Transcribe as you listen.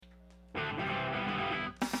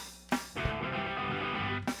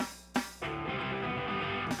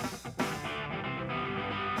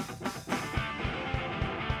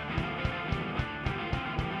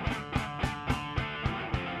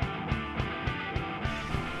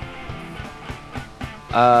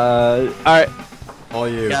All right. All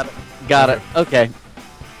you. Got it. Okay.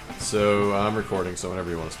 So I'm recording, so whenever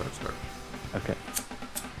you want to start. Okay.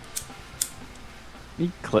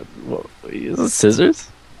 You clip. What, is it scissors?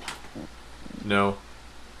 No.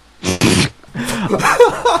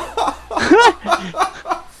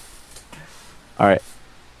 All right.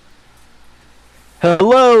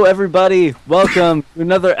 Hello, everybody. Welcome to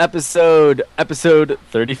another episode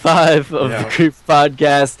 35 of the Creep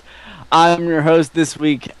Podcast. I'm your host this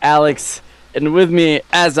week, Alex, and with me,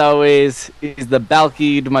 as always, is the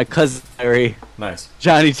Balky to my cousin Larry. Nice.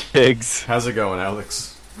 Johnny Tiggs. How's it going,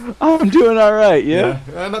 Alex? I'm doing all right. Yeah.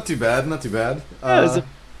 Not too bad. Not too bad. Yeah, it's a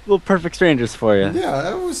little Perfect Strangers for you. Yeah,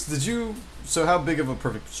 that was. Did you? So, how big of a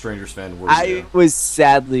Perfect Strangers fan were you? I was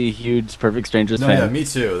sadly a huge Perfect Strangers fan. Yeah, me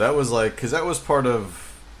too. That was like, because that was part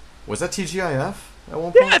of. Was that TGIF at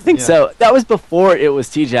one point? Yeah, I think so. That was before it was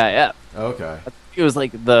TGIF. Okay. It was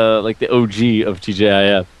like the OG of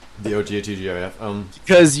TGIF. The OG of TGIF.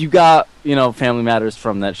 Because you got Family Matters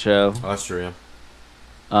from that show. Oh, that's true.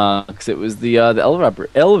 Yeah. Because it was the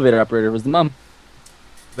elevator operator was the mom.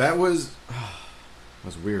 That was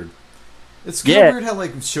weird. It's kind of weird how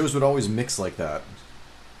like shows would always mix like that.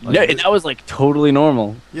 Like, no, that was like totally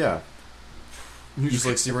normal. Yeah. You just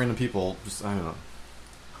like see random people. Just I don't know.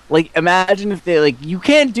 Like imagine if they you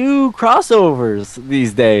can't do crossovers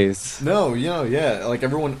these days. No, yeah. Like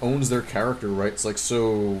everyone owns their character rights like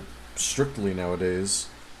so strictly nowadays.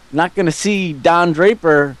 Not gonna see Don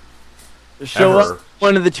Draper show up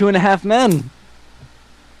one of the 2.5 Men.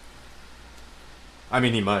 I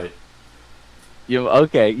mean, he might.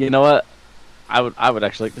 Okay? You know what? I would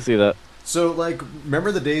actually like to see that. So, like,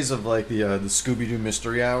 remember the days of like the Scooby-Doo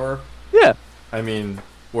Mystery Hour? Yeah. I mean,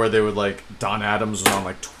 where they would Don Adams was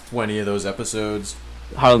on 20 of those episodes.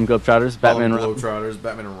 Harlem Globetrotters, Batman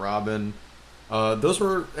and Robin. Those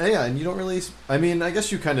were and you don't really. I mean, I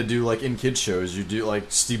guess you kind of do in kids shows. You do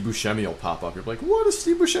Steve Buscemi will pop up. You're like, what is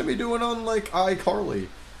Steve Buscemi doing on iCarly?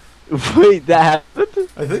 Wait, that happened?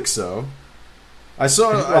 I think so. I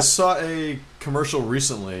saw a commercial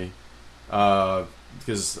recently,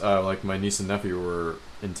 because my niece and nephew were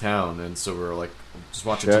in town, and so we were just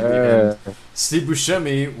watching TV. And Steve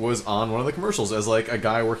Buscemi was on one of the commercials as a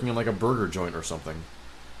guy working in a burger joint or something.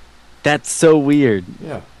 That's so weird.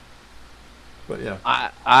 Yeah. But yeah.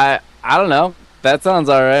 I don't know. That sounds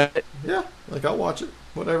alright. Yeah, I'll watch it.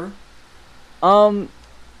 Whatever.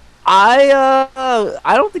 I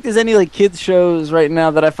don't think there's any kids shows right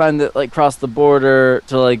now that I find that cross the border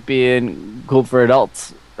to being cool for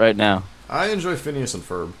adults right now. I enjoy Phineas and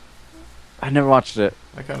Ferb. I never watched it.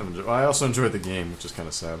 I kind of enjoy. I also enjoy the game, which is kind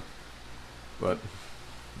of sad. But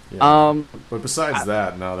yeah. But besides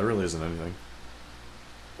that, no, there really isn't anything.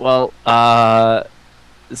 Well,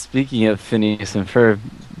 speaking of Phineas and Ferb,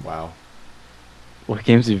 wow, what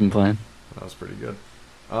games have you been playing? That was pretty good.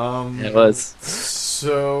 It was.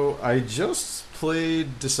 So I just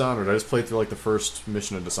played Dishonored. I just played through the first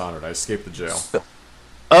mission of Dishonored. I escaped the jail.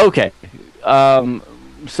 Okay.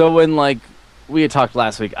 So when we had talked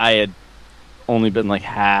last week, I had only been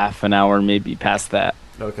half an hour, maybe past that.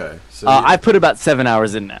 Okay. So I put about 7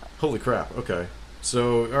 hours in now. Holy crap. Okay.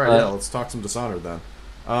 So all right, let's talk some Dishonored then.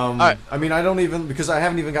 All right. I mean, I don't even because I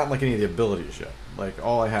haven't even gotten any of the abilities yet.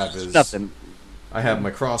 All I have is nothing. I have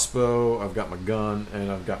my crossbow, I've got my gun,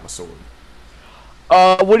 and I've got my sword.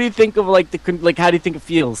 What do you think of how do you think it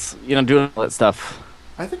feels? Doing all that stuff.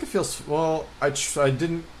 I think it feels well. I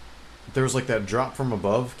didn't. There was that drop from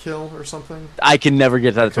above kill or something. I can never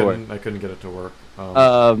get that to work. I couldn't get it to work. But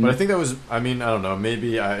I think that was. I mean, I don't know.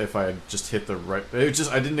 Maybe if I had just hit the right. It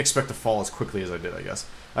just I didn't expect to fall as quickly as I did. I guess.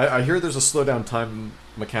 I hear there's a slow down time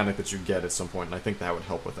mechanic that you get at some point, and I think that would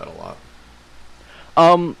help with that a lot.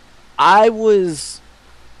 I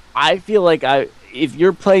feel if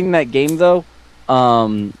you're playing that game though,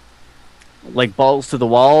 balls to the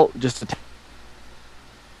wall, just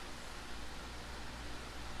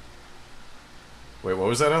Wait, what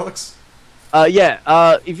was that, Alex?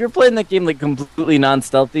 if you're playing that game completely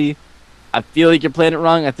non-stealthy, I feel like you're playing it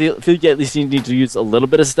wrong. I feel like at least you need to use a little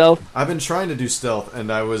bit of stealth. I've been trying to do stealth,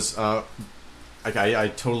 and I was I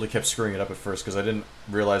totally kept screwing it up at first because I didn't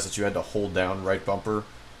realize that you had to hold down right bumper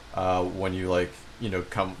when you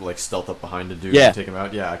come stealth up behind a dude and take him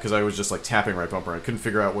out. Yeah, because I was just tapping right bumper. I couldn't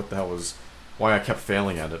figure out what the hell was why I kept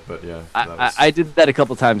failing at it. But yeah, I did that a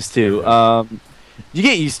couple times too. You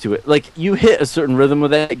get used to it. You hit a certain rhythm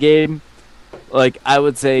with that game. I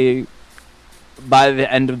would say by the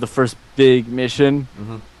end of the first big mission,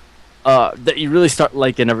 that you really start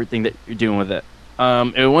liking everything that you're doing with it.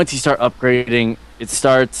 And once you start upgrading, it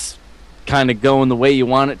starts kind of going the way you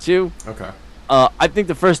want it to. Okay. I think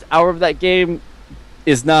the first hour of that game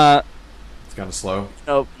is not. It's kind of slow.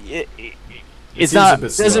 It's seems not. a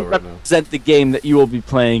bit slow Doesn't right now. represent the game that you will be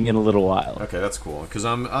playing in a little while. Okay, that's cool. Because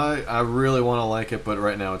I really want to like it, but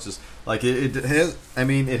right now it's just like it has. I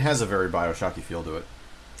mean, it has a very Bioshocky feel to it.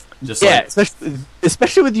 Just Yeah, like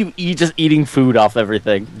especially with you just eating food off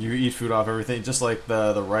everything. you eat food off everything, just like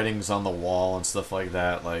the writings on the wall and stuff like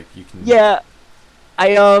that. Like you can. Yeah,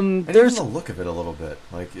 And there's even the look of it a little bit.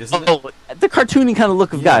 Like isn't it? the cartoony kind of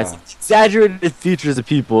look of guys, Yeah. exaggerated features of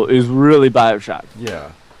people is really Bioshock.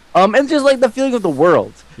 Yeah. And just like the feeling of the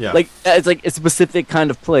world. Yeah. Like it's like a specific kind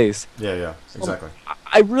of place. Yeah. Exactly.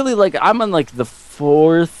 I really like. I'm on like the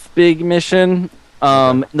 4th big mission.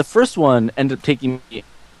 And the first one ended up taking me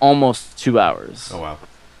almost 2 hours. Oh wow.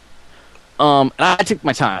 And I took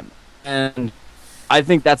my time, and I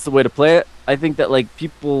think that's the way to play it. I think that like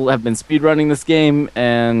people have been speedrunning this game,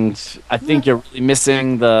 and I think you're really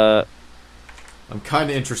missing the. I'm kind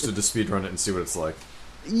of interested to speedrun it and see what it's like.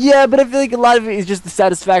 Yeah, but I feel like a lot of it is just the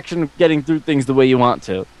satisfaction of getting through things the way you want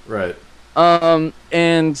to. Right. And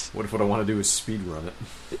What if what I want to do is speedrun it?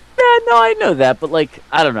 yeah, no, I know that, but like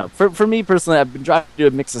I don't know. For me personally, I've been trying to do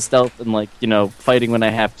a mix of stealth and like fighting when I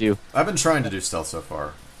have to. I've been trying to do stealth so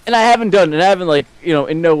far. And I haven't done it. I haven't like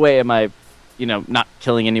in no way am I not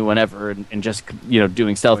killing anyone ever and just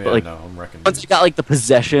doing stealth. Oh, yeah, but like no, I'm reckoning. once you got like the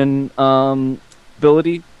possession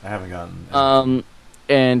ability, I haven't gotten.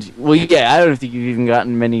 and well, yeah, I don't think you've even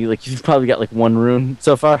gotten many. Like you've probably got like 1 rune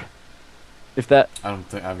so far, if that. I don't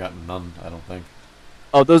think I've gotten none. I don't think.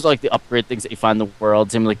 Oh, those are like the upgrade things that you find in the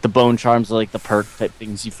world. Same like the bone charms are like the perk type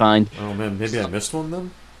things you find. Oh man, maybe I missed one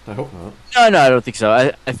then. I hope not. No, I don't think so.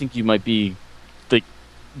 I think you might be like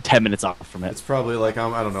 10 minutes off from it. It's probably like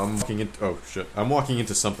I don't know. I'm walking into. Oh shit! I'm walking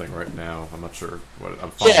into something right now. I'm not sure what.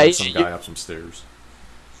 I'm following some guy up some stairs.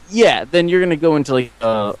 Yeah, then you're gonna go into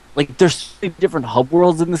like there's so many different hub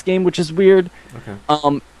worlds in this game, which is weird. Okay.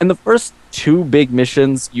 And the first 2 big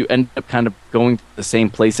missions, you end up kind of going to the same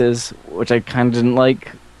places, which I kind of didn't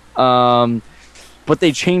like. But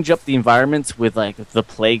they change up the environments with like the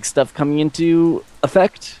plague stuff coming into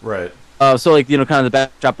effect. Right. So like kind of the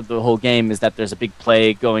backdrop of the whole game is that there's a big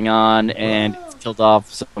plague going on, and it's killed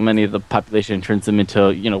off so many of the population, and turns them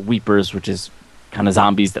into weepers, which is kind of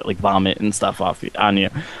zombies that like vomit and stuff off on you.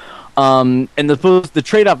 And the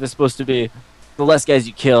trade-off is supposed to be the less guys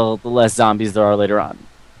you kill, the less zombies there are later on.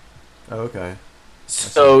 Oh, okay.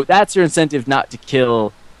 So that's your incentive not to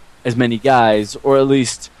kill as many guys, or at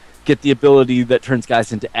least get the ability that turns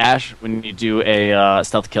guys into ash when you do a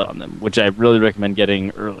stealth kill on them, which I really recommend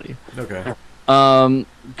getting early. Okay.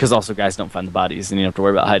 Because also guys don't find the bodies and you don't have to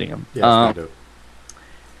worry about hiding them. Yeah, it's pretty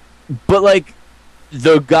dope. But like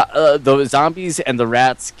the zombies and the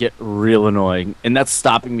rats get real annoying, and that's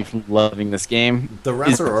stopping me from loving this game. The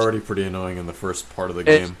rats are already pretty annoying in the first part of the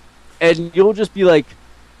game. And you'll just be like,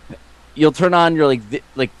 you'll turn on your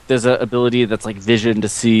like there's an ability that's like vision to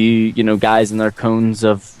see guys in their cones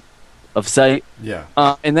of sight. Yeah.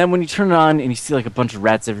 And then when you turn it on and you see like a bunch of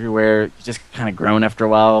rats everywhere, you just kind of groan after a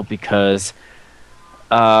while because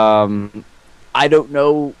I don't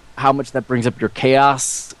know how much that brings up your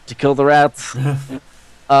chaos to kill the rats. And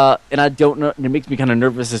I don't know, and it makes me kind of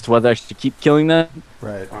nervous as to whether I should keep killing them.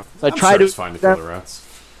 Right. So I try to. It's fine to kill the rats.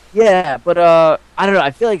 Yeah, but I don't know.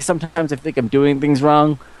 I feel like sometimes I think I'm doing things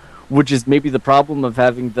wrong, which is maybe the problem of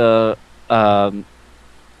having the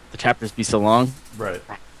chapters be so long. Right.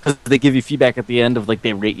 Because they give you feedback at the end of like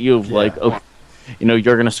they rate you of like, oh,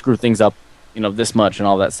 you're gonna screw things up, this much and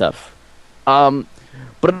all that stuff.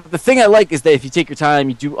 But the thing I like is that if you take your time,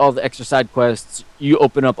 you do all the extra side quests, you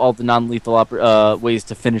open up all the non-lethal ways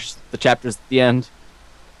to finish the chapters at the end.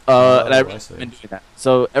 And I recommend doing that.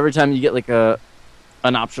 So every time you get like an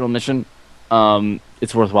optional mission,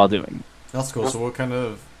 it's worthwhile doing. That's cool. So what kind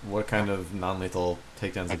of non-lethal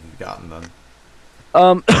takedowns have you gotten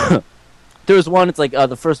then? There's one. It's like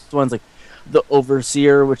the first one's like the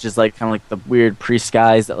Overseer, which is like kind of like the weird priest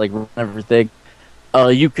guys that like run everything.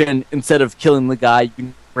 You can, instead of killing the guy, you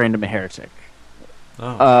can brand him a heretic.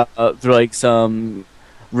 Through like some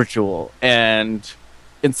ritual, and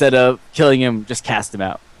instead of killing him, just cast him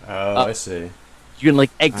out. Oh, I see. You can like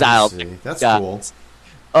exile. That's guys.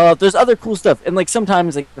 cool. There's other cool stuff, and like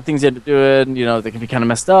sometimes like the things you end up doing, they can be kind of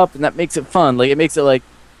messed up, and that makes it fun. Like it makes it like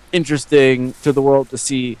interesting to the world to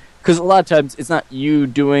see, because a lot of times it's not you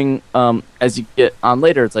doing. As you get on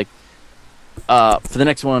later, it's like for the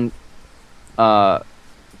next one.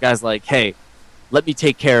 Guys like, hey, let me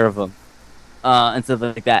take care of them, and stuff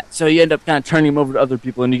like that. So you end up kind of turning them over to other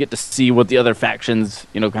people, and you get to see what the other factions,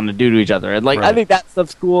 kind of do to each other. And like, right. I think that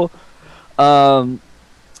stuff's cool. The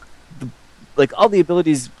like all the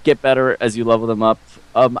abilities get better as you level them up.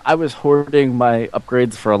 I was hoarding my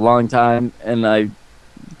upgrades for a long time, and I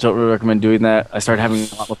don't really recommend doing that. I started having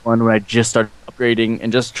a lot more fun when I just started upgrading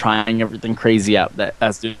and just trying everything crazy out that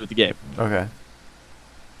has to do with the game. Okay.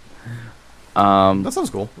 Um, That sounds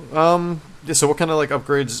cool. Yeah, so what kind of like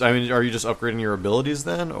upgrades? I mean, are you just upgrading your abilities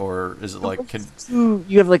then, or is it like do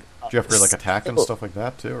you have like you upgrade like attack and stuff like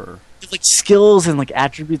that too, or like skills and like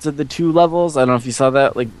attributes of the 2 levels. I don't know if you saw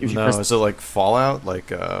that. Like, if you no? Is it like Fallout,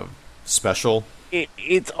 like special?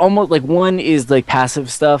 it's almost like one is like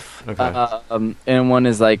passive stuff, Okay. and one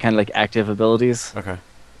is like kind of like active abilities. Okay.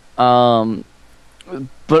 Um,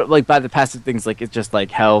 but like by the passive things, like it's just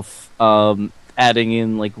like health. Adding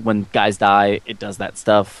in like when guys die, it does that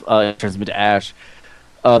stuff. It turns them into ash.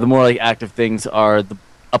 The more like active things are the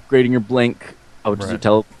upgrading your blink, which is your Right.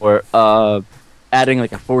 teleport. Adding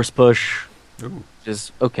like a force push, Ooh. which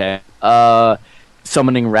is okay.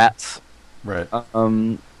 Summoning rats. Right.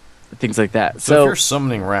 Things like that. So if So you're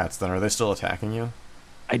summoning rats, then are they still attacking you?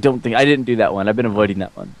 I didn't do that one. I've been avoiding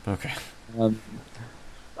that one. Okay. Um,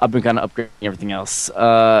 I've been kind of upgrading everything else.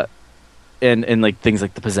 And like things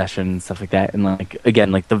like the possession and stuff like that, and like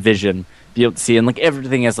again like the vision, be able to see, and like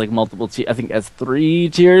everything has like multiple I think it has 3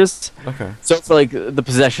 tiers. Okay. So for like the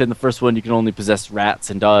possession, the first one you can only possess rats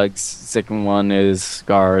and dogs. Second one is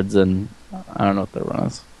guards, and I don't know what third one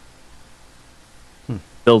is.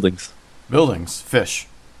 Buildings. Buildings, fish.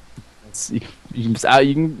 You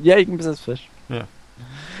can possess fish. Yeah.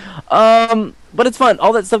 But it's fun.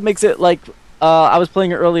 All that stuff makes it like. I was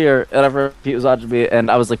playing it earlier, and Pete was watching me,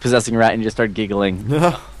 and I was like possessing a rat, and he just started giggling.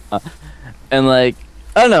 And like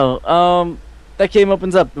I don't know, that game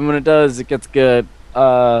opens up, and when it does, it gets good.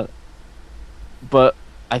 But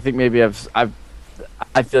I think maybe I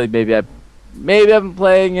feel like maybe I've been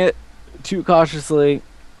playing it too cautiously.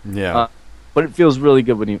 Yeah. But it feels really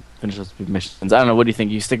good when you finish those big missions. I don't know. What do you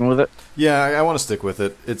think? You sticking with it? Yeah, I want to stick with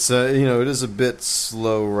it. It's it is a bit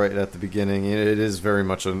slow right at the beginning. It is very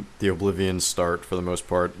much the Oblivion start for the most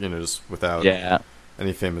part. Just without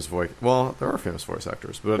any famous voice. Well, there are famous voice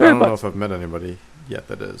actors, but I don't know if I've met anybody yet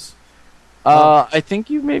that is. I think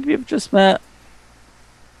you maybe have just met.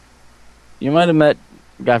 You might have met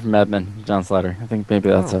a guy from Mad Men, John Slater. I think maybe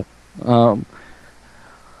that's it. That's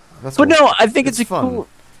but cool. no, I think it's a fun. cool.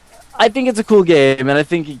 I think it's a cool game, and I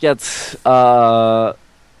think it gets.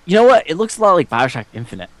 You know what? It looks a lot like BioShock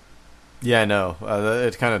Infinite. Yeah, I know.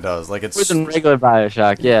 It kind of does. Like it's More than regular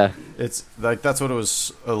BioShock. Yeah. It's like that's what it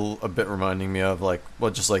was a bit reminding me of. Like,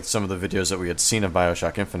 well, just like some of the videos that we had seen of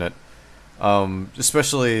BioShock Infinite.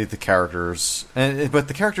 Especially the characters, but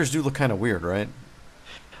the characters do look kind of weird, right?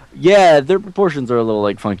 Yeah, their proportions are a little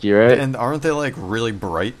like funky, right? And aren't they like really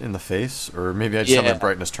bright in the face? Or maybe I just have my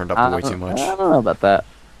brightness turned up way too much. I don't know about that.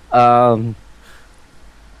 I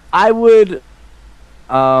would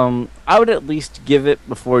at least give it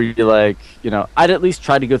before you like, I'd at least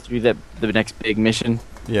try to go through the next big mission.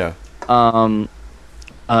 Yeah. And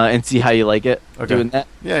see how you like it doing that.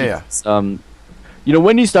 Yeah.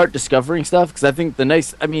 When you start discovering stuff, because I think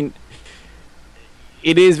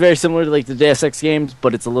it is very similar to like the Deus Ex games,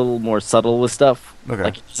 but it's a little more subtle with stuff. Okay.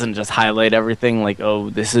 Like it doesn't just highlight everything. Like, oh,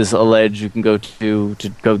 this is a ledge you can go to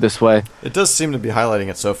go this way. It does seem to be highlighting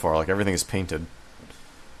it so far. Like everything is painted,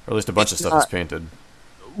 or at least a bunch of stuff is painted.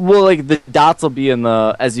 Well, like the dots will be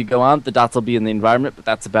as you go on. The dots will be in the environment, but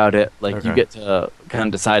that's about it. Like you get to kind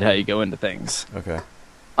of decide how you go into things. Okay.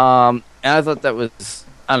 And I thought that was,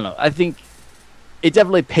 I don't know. I think it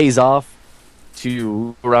definitely pays off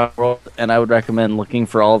to around the world, and I would recommend looking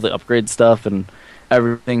for all the upgrade stuff and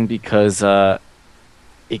everything because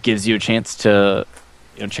it gives you a chance to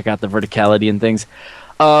check out the verticality and things.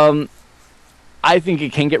 I think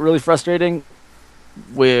it can get really frustrating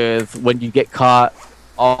with when you get caught,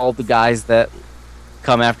 all the guys that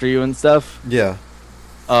come after you and stuff. Yeah.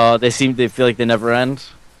 They feel like they never end.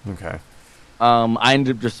 Okay. I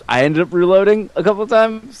ended up reloading a couple of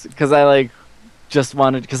times because I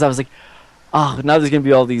because I was like, oh, now there's gonna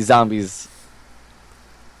be all these zombies.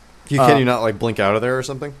 Can you not blink out of there or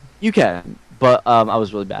something? You can, but I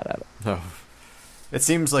was really bad at it. Oh. It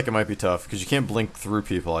seems like it might be tough because you can't blink through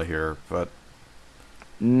people. I hear, but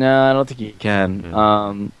no, I don't think you can.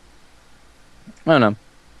 Yeah. I don't know.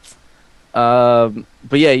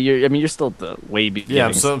 But yeah, you're still at the way beginning. Yeah,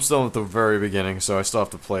 I'm still at the very beginning, so I still have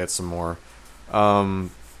to play it some more. And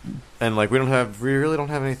we really don't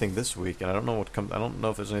have anything this week, and I don't know what comes. I don't know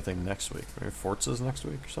if there's anything next week. Maybe Forza's next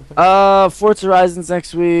week or something. Forza Horizon's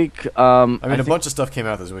next week. A bunch of stuff came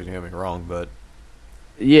out this week. Don't get me wrong, but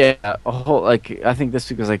yeah, a whole I think this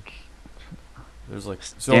week was there's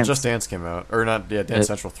Just Dance came out, or not? Yeah, Dance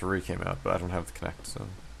Central 3 came out, but I don't have the Kinect, so.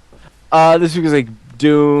 This week is like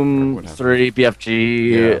Doom 3,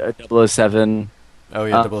 BFG, Yeah. 007. Oh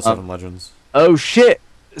yeah, 007 Legends. Oh shit,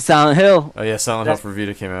 Silent Hill. Oh yeah, Silent Hill for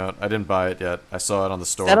Vita came out. I didn't buy it yet. I saw it on the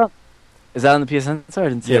store. Is that on the PSN? Sorry, I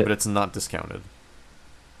didn't see it. Yeah, but it's not discounted.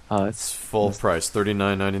 Oh, It's full price,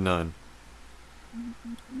 $39.99.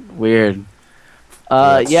 Weird.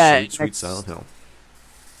 Yeah, sweet Silent Hill.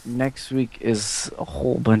 Next week is a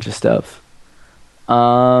whole bunch of stuff.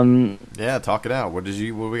 Yeah, talk it out. What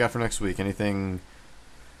do we got for next week? Anything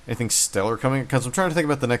stellar coming? Because I'm trying to think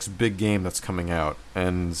about the next big game that's coming out,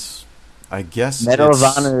 and I guess Medal of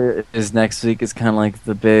Honor is next week. Is kind of like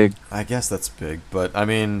the big. I guess that's big, but I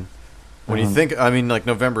mean, when you think, I mean, like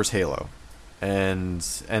November's Halo, and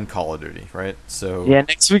Call of Duty, right? So yeah,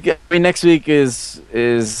 next week. I mean, next week is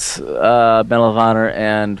Medal of Honor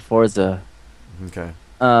and Forza. Okay.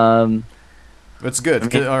 It's good. I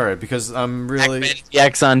mean, all right, because I'm really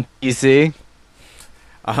X on PC.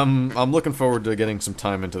 I'm looking forward to getting some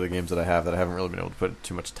time into the games that I haven't really been able to put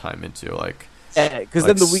too much time into, like because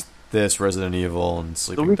then the week Resident Evil and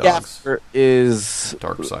Sleeping the week Dogs. After is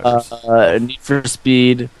Darksiders, Need for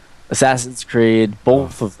Speed, Assassin's Creed,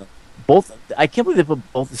 both of them. Both. I can't believe they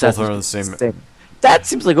put both Assassin's Creed on the same. That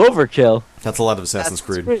seems like overkill. That's a lot of Assassin's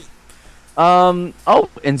Creed. And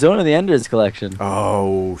Zone of the Enders collection.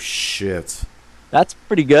 Oh shit. That's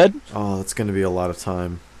pretty good. Oh, that's going to be a lot of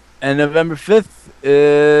time. And November 5th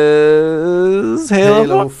is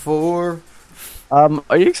Halo 4.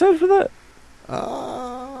 Are you excited for that?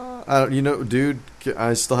 Dude,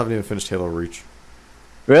 I still haven't even finished Halo Reach.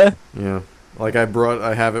 Really? Yeah. Like I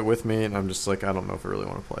have it with me, and I'm just like, I don't know if I really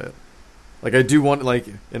want to play it. Like I do want, like,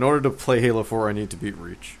 in order to play Halo 4, I need to beat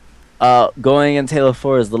Reach. Going against Halo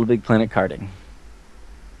 4 is Little Big Planet karting.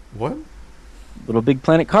 What? Little Big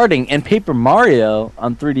Planet karting and Paper Mario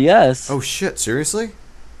on 3DS. Oh shit! Seriously?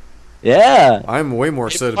 Yeah. I'm way more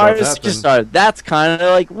excited about that. That's kind of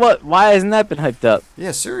like what? Why hasn't that been hyped up?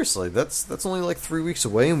 Yeah, seriously. That's only like 3 weeks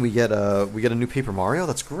away, and we get a new Paper Mario.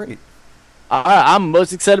 That's great. I'm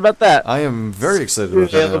most excited about that. I am very excited about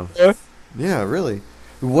that now. Yeah, really.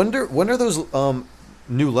 When are those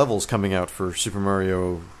new levels coming out for Super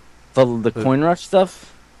Mario? The Coin Rush stuff.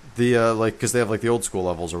 Because they have like the old school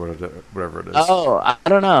levels or whatever it is. Oh, I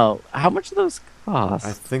don't know. How much do those cost?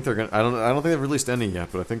 I think they're gonna. I don't think they've released any yet,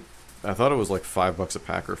 but I thought it was like $5 a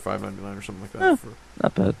pack or $5.99 or something like that.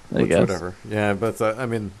 Not bad. I guess. Whatever. Yeah, but I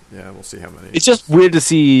mean, yeah, we'll see how many. It's just weird to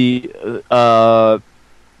see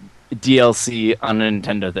DLC on a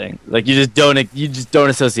Nintendo thing. Like you just don't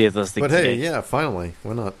associate those things. But hey, yeah, finally,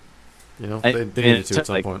 why not? You know, they needed to at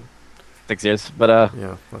some point. 6 years, but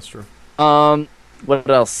yeah, that's true. What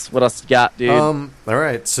else? What else you got, dude? All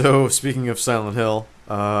right. So speaking of Silent Hill,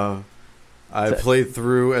 I played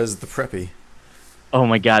through as the Preppy. Oh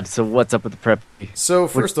my god! So what's up with the Preppy? So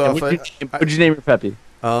first off, what'd you name your Preppy?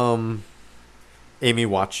 Amy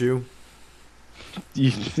Wachu.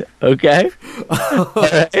 Okay.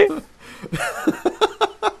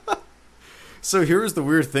 So here's the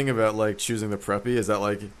weird thing about like choosing the Preppy is that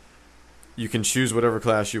like you can choose whatever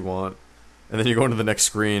class you want. And then you go into the next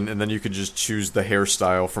screen, and then you could just choose the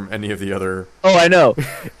hairstyle from any of the other. Oh, I know.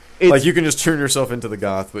 Like you can just turn yourself into the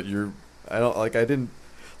goth, but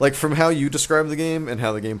from how you described the game and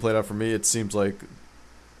how the game played out for me, it seems like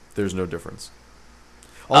there's no difference.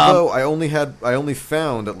 Although I only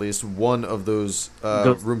found at least one of those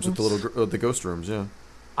rooms with the ghost rooms. Yeah.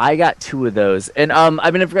 I got 2 of those, and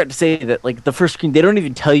I forgot to say that like the first screen, they don't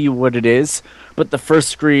even tell you what it is, but the first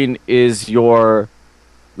screen is your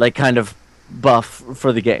like kind of buff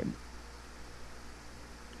for the game.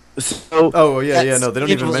 So no, they don't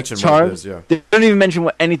even mention what it is. Yeah, they don't even mention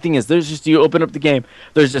what anything is. There's just, you open up the game,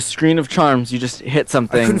 there's a screen of charms, you just hit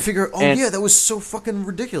something. I couldn't figure. That was so fucking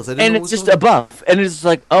ridiculous. And it's just a buff, and it's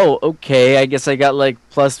like, oh, okay, I guess I got like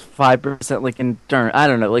plus 5% like in turn. I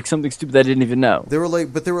don't know, like something stupid I didn't even know. There were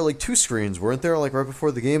like 2 screens, weren't there? Like right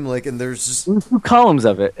before the game, like, and there's just 2 columns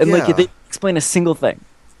of it, and like they explain a single thing.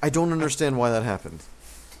 I don't understand why that happened.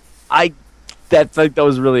 That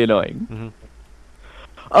was really annoying. Mm-hmm.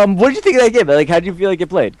 What did you think of that game? Like, how did you feel like it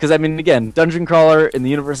played? Because I mean, again, dungeon crawler in the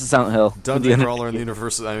universe of Silent Hill. Dungeon crawler in the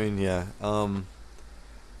universe. I mean, yeah.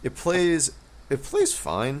 It plays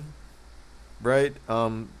fine, right?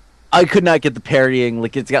 I could not get the parrying.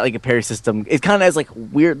 Like, it's got like a parry system. It kind of has like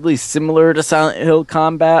weirdly similar to Silent Hill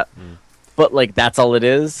combat, but like that's all it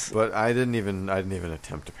is. But I didn't even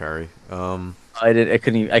attempt to parry. I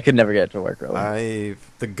could never get it to work really.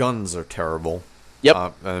 The guns are terrible.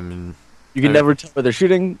 Yep. I mean, you can never tell where they're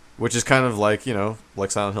shooting, which is kind of like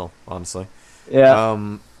like Silent Hill, honestly. Yeah.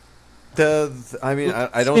 I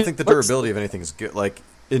don't think the durability of anything is good. Like,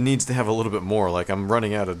 it needs to have a little bit more. Like, I'm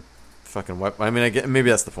running out of fucking weapon. I mean, I get maybe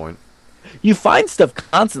that's the point. You find stuff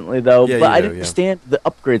constantly though, Yeah, but you I do, didn't understand the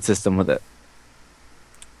upgrade system with it.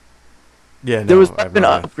 Yeah, There no, was I have an no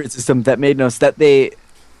idea. upgrade system that made no sense, that they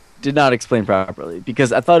did not explain properly,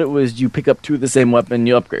 because I thought it was you pick up two of the same weapon,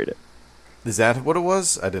 you upgrade it. Is that what it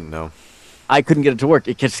was? I didn't know. I couldn't get it to work.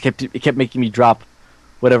 It kept making me drop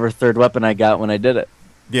whatever third weapon I got when I did it.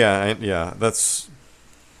 Yeah, that's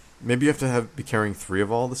maybe you have to be carrying 3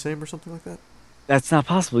 of all the same or something like that. That's not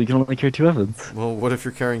possible. You can only carry two weapons. Well, what if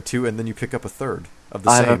you're carrying 2 and then you pick up a third of the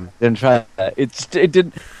I same? didn't try that. It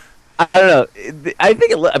did. I don't know. I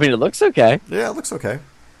think I mean, it looks okay. Yeah, it looks okay.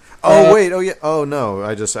 Oh wait, oh yeah, oh no,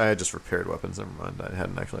 I had just repaired weapons. Never mind, I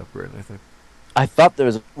hadn't actually upgraded anything. I thought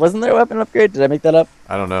wasn't there a weapon upgrade? Did I make that up?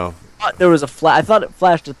 I don't know. I thought there was I thought it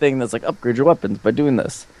flashed a thing that's like upgrade your weapons by doing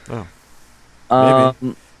this. Oh,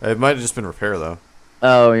 Maybe. it might have just been repair though.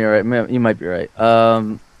 Oh, you're right. You might be right.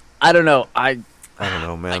 I don't know. I don't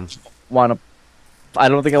know, man. want to. I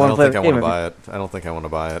don't think I want to play the game. I don't think I want to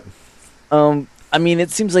buy it. I mean,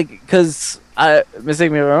 it seems like, because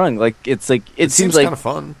mistake me if I'm wrong. Like it seems like kind of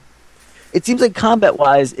fun. It seems like combat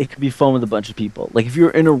wise, it could be fun with a bunch of people. Like if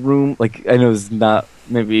you're in a room, like I know it's not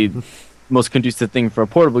maybe the most conducive thing for a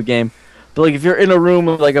portable game, but like if you're in a room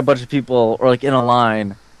with like a bunch of people or like in a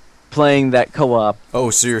line playing that co-op. Oh,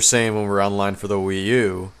 so you're saying when we're online for the Wii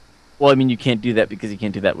U? Well, I mean you can't do that because you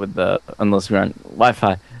can't do that with unless we're on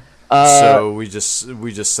Wi-Fi. So we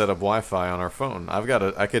just set up Wi-Fi on our phone.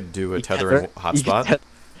 I could do a tethering hotspot.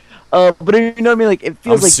 But you know what I mean? Like it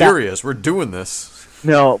feels like serious. We're doing this.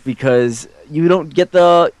 No, because you don't get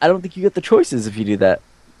I don't think you get the choices if you do that.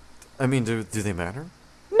 I mean, do they matter?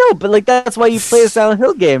 No, but like that's why you play a Silent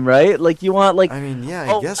Hill game, right? Like you want like. I mean,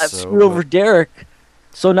 yeah, I guess so. Screw over Derek,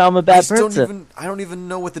 so now I'm a bad person. I don't even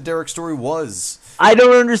know what the Derek story was. I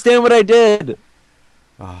don't understand what I did.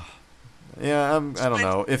 Yeah, I don't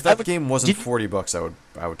know. If that game wasn't $40,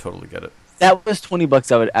 I would totally get it. That was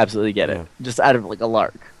 $20. I would absolutely get it, just out of like a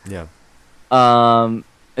lark. Yeah.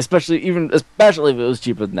 Especially if it was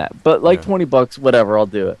cheaper than that. But like $20, whatever, I'll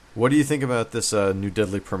do it. What do you think about this new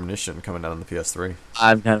Deadly Premonition coming out on the PS3?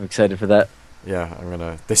 I'm kind of excited for that.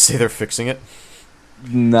 Yeah, they say they're fixing it.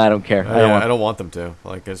 No, I don't care. I don't want them to.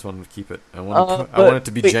 Like, I just want them to keep it. I want it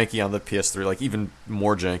to be janky on the PS3, like even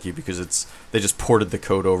more janky because they just ported the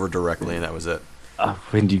code over directly and that was it. I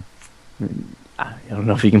don't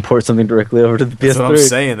know if you can port something directly over to the PS3. That's what I'm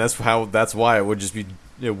saying. That's why it would just be.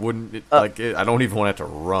 It wouldn't I don't even want it to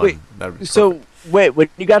run. Wait, when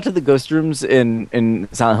you got to the ghost rooms in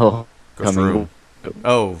Silent Hill, Ghost Room.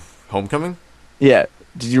 Oh, Homecoming? Yeah.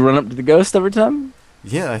 Did you run up to the ghost every time?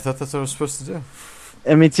 Yeah, I thought that's what I was supposed to do.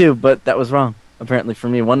 And me too, but that was wrong. Apparently for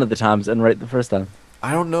me, one of the times, and right the first time.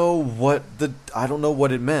 I don't know what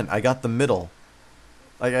it meant. I got the middle.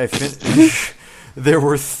 Like there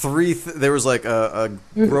were three. There was like a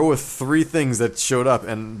row of 3 things that showed up,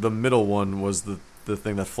 and the middle one was the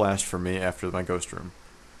thing that flashed for me after my ghost room.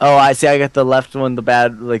 Oh, I see. I got the left one, the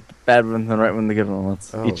bad one, and the right one, the good one.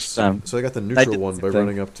 Each time. So I got the neutral one by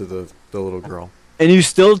running up to the little girl. And you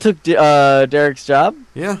still took Derek's job?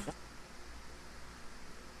 Yeah.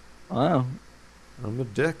 Wow. I'm a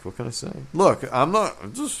dick. What can I say? Look, I'm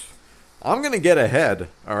gonna get ahead.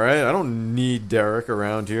 All right. I don't need Derek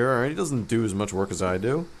around here. All right. He doesn't do as much work as I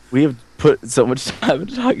do. We have put so much time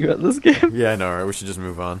into talking about this game. Yeah, I know. Right. We should just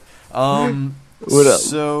move on. What else?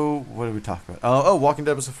 So what did we talk about? Walking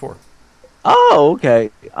Dead episode 4. Oh, okay.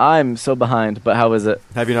 I'm so behind, but how is it?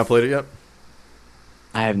 Have you not played it yet?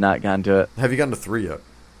 I have not gotten to it. Have you gotten to 3 yet?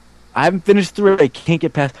 I haven't finished through it. I can't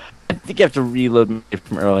get past. I think I have to reload it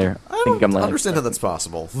from earlier. I don't understand how that's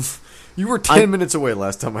possible. You were 10 minutes away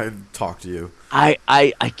last time I talked to you. I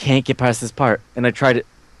can't get past this part, and I tried it.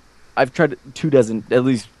 I've tried it at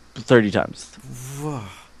least 30 times. All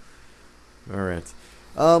right.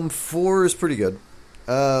 4 is pretty good.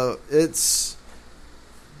 It's.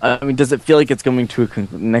 I mean, does it feel like it's going to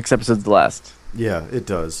next episode's the last? Yeah, it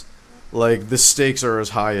does. Like the stakes are as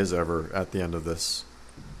high as ever at the end of this.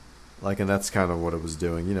 Like, and that's kind of what it was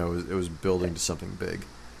doing. You know, it was building to something big,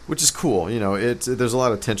 which is cool. You know, there's a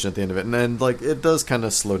lot of tension at the end of it, and like it does kind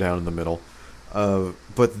of slow down in the middle.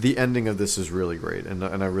 But the ending of this is really great, and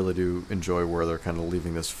I really do enjoy where they're kind of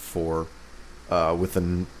leaving this for. With the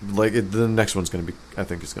next one's gonna be, I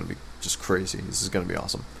think it's gonna be just crazy. This is gonna be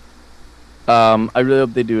awesome. I really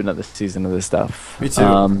hope they do another season of this stuff. Me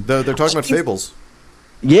too. They're talking about Fables.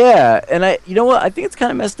 Yeah, and you know what? I think it's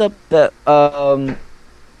kind of messed up that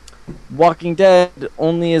Walking Dead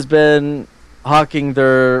only has been hawking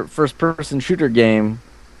their first-person shooter game.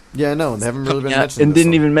 Yeah, no, they haven't really been mentioning. And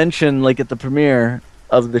didn't even mention at the premiere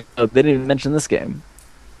of the show. They didn't even mention this game.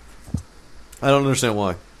 I don't understand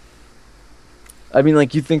why. I mean,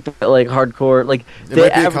 like you think that like hardcore, like It they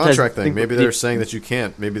might be a advertise contract thing. things Maybe with they're the- saying that you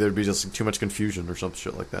can't. Maybe there'd be just too much confusion or some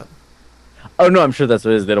shit like that. Oh no, I'm sure that's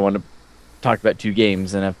what it is. They don't want to talk about two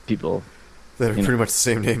games and have people. That are You know. pretty much the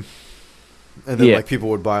same name. And then Yeah. like people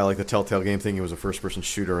would buy like the Telltale game thinking it was a first-person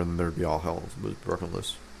shooter, and then there'd be all hell was broken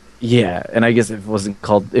loose. Yeah, and I guess if it was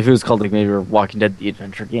called like maybe Walking Dead the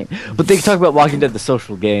adventure game, but they talk about Walking Dead the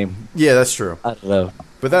social game. Yeah, that's true. I don't know.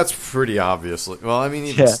 But that's pretty obviously. Well, I mean,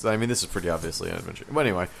 even, Yeah. I mean, this is pretty obviously an adventure. But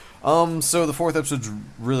anyway, so the fourth episode's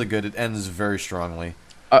really good. It ends very strongly.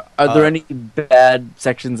 Are there any bad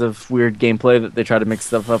sections of weird gameplay that they try to mix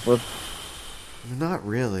stuff up with? Not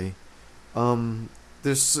really.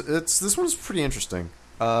 This one's pretty interesting.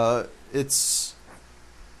 It's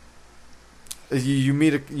you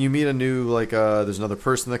meet a new like there's another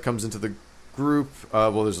person that comes into the group.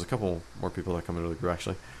 Well, there's a couple more people that come into the group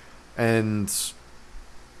actually, and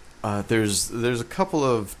there's a couple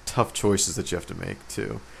of tough choices that you have to make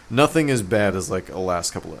too. Nothing as bad as like the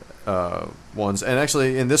last couple of ones, and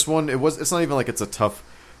actually in this one it's not even like it's a tough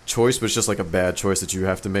choice, but it's just like a bad choice that you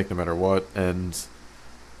have to make no matter what, and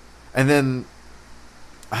then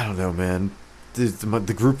I don't know, man.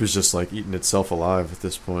 The group is just like eating itself alive at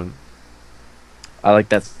this point. I like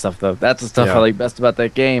that stuff though. That's the stuff Yeah. I like best about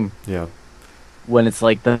that game. Yeah, When it's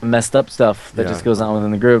like the messed up stuff that Yeah. just goes on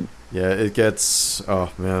within the group. yeah. It gets.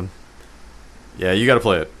 Oh man. Yeah, you got to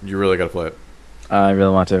play it. You really got to play it. I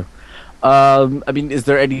really want to. I mean, is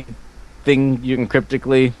there anything you can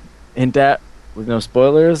cryptically hint at with no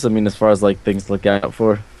spoilers? I mean, as far as like things to look out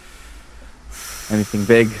for. Anything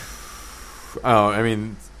big? Oh, I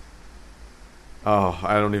mean. Oh,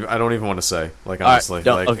 I don't even want to say. Like honestly,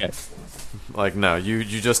 All right, no, like okay. like no. You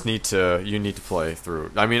just need to play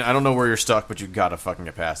through. I mean, I don't know where you're stuck, but you gotta fucking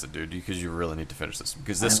get past it, dude. Because you really need to finish this.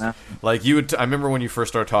 Because this, I know. like you would. I remember when you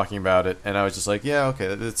first started talking about it, and I was just like, yeah,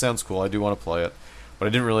 okay, that sounds cool. I do want to play it, but I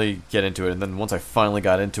didn't really get into it. And then once I finally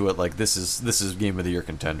got into it, like this is game of the year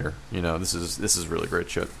contender. You know, this is really great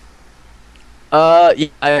shit. Yeah,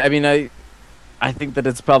 I mean, I think that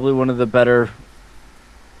it's probably one of the better,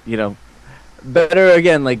 better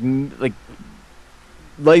again, like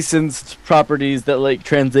licensed properties that like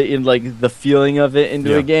translate in like the feeling of it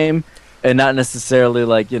into Yeah. a game, and not necessarily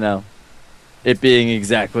like it being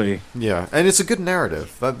exactly. Yeah, and it's a good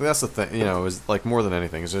narrative. That's the thing, is like more than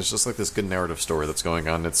anything. Is it's just like this good narrative story that's going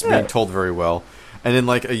on. It's Yeah. being told very well, and in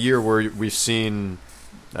like a year where we've seen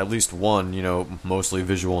at least one, mostly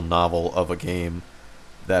visual novel of a game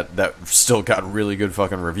that still got really good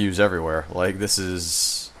fucking reviews everywhere. Like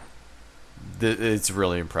it's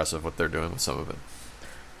really impressive what they're doing with some of it.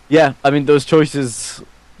 Yeah, I mean those choices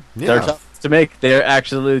they're Yeah, tough to make. They're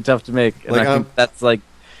actually really tough to make, and Like, I think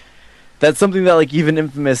that's something that like even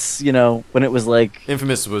Infamous, when it was like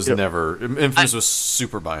Infamous was Yep. never. Infamous was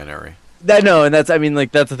super binary. I know, and that's I mean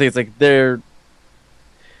like that's the thing. It's like they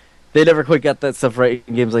never quite got that stuff right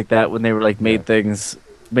in games like that when they were like made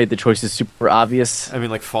the choices super obvious. I mean,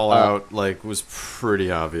 like Fallout, was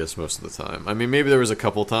pretty obvious most of the time. I mean, maybe there was a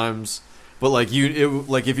couple times, but like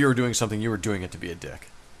if you were doing something, you were doing it to be a dick.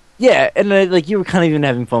 Yeah, and like you were kind of even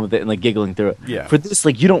having fun with it and like giggling through it. Yeah. For this,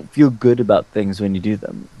 like you don't feel good about things when you do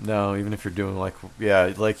them. No, even if you're doing like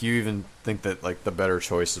you even think that like the better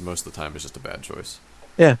choice most of the time is just a bad choice.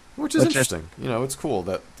 Yeah, Which is Which is- interesting. It's cool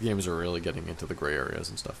that games are really getting into the gray areas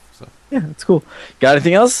and stuff. So, yeah, that's cool. Got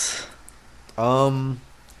anything else?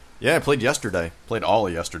 yeah, I played yesterday. Played all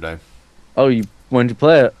of yesterday. Oh, when did you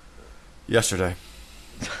play it? Yesterday.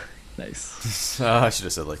 Nice. I should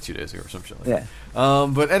have said like 2 days ago or some shit like Yeah,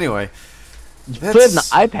 that. But anyway, you played it on the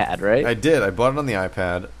iPad, right? I did. I bought it on the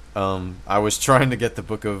iPad. I was trying to get the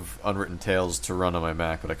Book of Unwritten Tales to run on my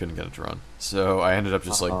Mac, but I couldn't get it to run. So I ended up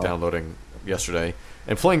just like downloading yesterday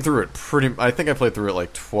and playing through it. I think I played through it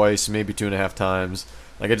like twice, maybe 2.5 times.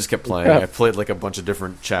 Like I just kept playing. Yeah. I played like a bunch of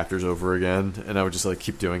different chapters over again, and I would just like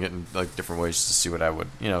keep doing it in like different ways just to see what I would,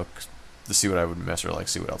 mess or like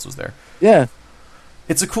see what else was there. Yeah.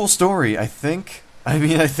 It's a cool story, I think. I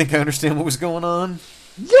mean, I think I understand what was going on.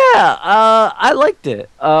 Yeah, I liked it.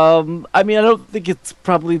 I mean, I don't think it's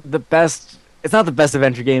probably the best. It's not the best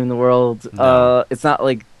adventure game in the world. No. It's not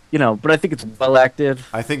like but I think it's well acted.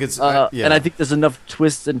 I think it's And I think there's enough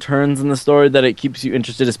twists and turns in the story that it keeps you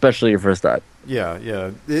interested, especially your first time.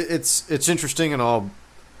 yeah. It's interesting and all.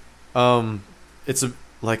 It's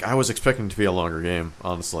I was expecting it to be a longer game,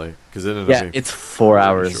 honestly, because it ended up Yeah, being it's 4 really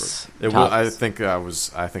hours. short. I tops. think I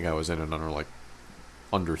was in it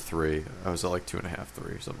under 3. I was at like 2.5,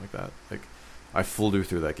 3, something like that. Like I flew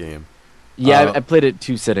through that game. Yeah, I played it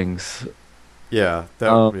 2 sittings. Yeah,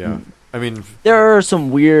 Um, yeah. I mean, There are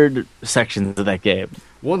some weird sections of that game.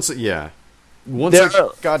 once, yeah. once I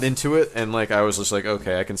got into it, and like I was just like,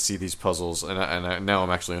 okay, I can see these puzzles, now I'm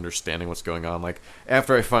actually understanding what's going on. Like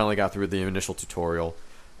after I finally got through the initial tutorial,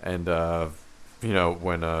 and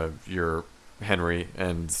when you're Henry,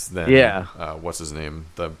 and then what's his name,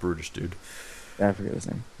 the brutish dude, I forget his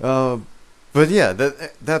name. But yeah,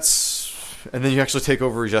 that's, and then you actually take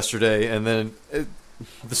over yesterday, and then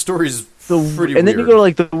the story's pretty weird. And then you go to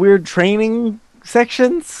like the weird training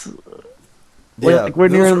sections. Yeah, like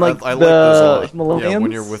when you're in like I the like those Himalayas. Yeah,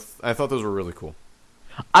 when you're with, I thought those were really cool.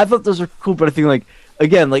 I thought those were cool, but I think like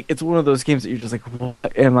again, like it's one of those games that you're just like, what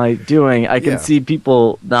am I doing? I can see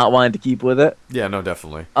people not wanting to keep with it. Yeah, no,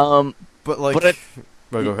 definitely. But like,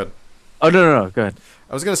 well, go ahead. Oh no, go ahead.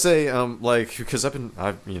 I was gonna say, like, because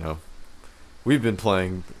we've been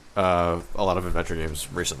playing a lot of adventure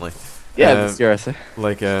games recently. Yeah, this year I say.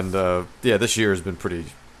 Like, and this year has been pretty.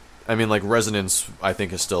 I mean, like, Resonance, I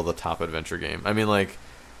think, is still the top adventure game. I mean, like,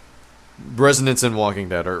 Resonance and Walking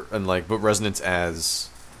Dead but Resonance as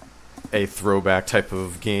a throwback type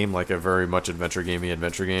of game, like a very much adventure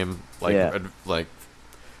game. Like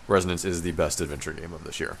Resonance is the best adventure game of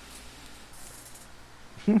this year.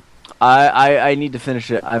 I need to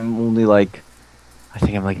finish it. I'm only like, I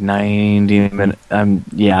think I'm like 90 minutes. I'm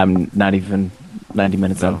not even 90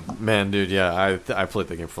 minutes in. Man, dude, yeah, I played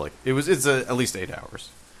the game for like it's at least 8 hours.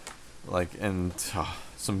 Like, and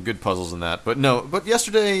some good puzzles in that. But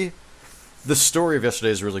yesterday, the story of yesterday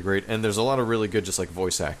is really great, and there's a lot of really good just like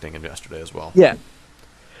voice acting in yesterday as well. Yeah.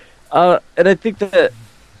 And I think that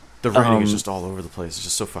the writing is just all over the place. It's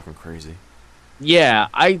just so fucking crazy. Yeah,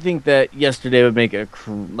 I think that yesterday would make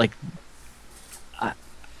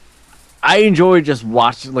I enjoyed just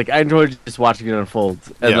watching. Like, I enjoyed just watching it unfold,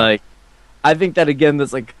 and like, I think that again,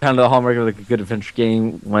 that's like kind of the hallmark of like a good adventure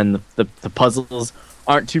game when the puzzles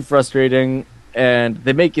aren't too frustrating and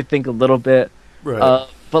they make you think a little bit. Right.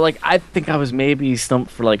 But like, I think I was maybe stumped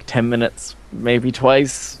for like 10 minutes, maybe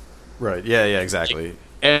twice. Right. Yeah. Exactly.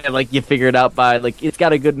 And like, you figure it out by like, it's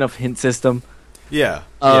got a good enough hint system. Yeah.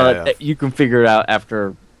 You can figure it out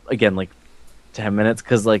after again like 10 minutes,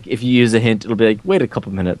 because like if you use a hint, it'll be like, wait a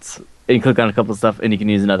couple minutes, and you click on a couple of stuff, and you can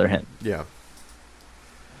use another hint. Yeah.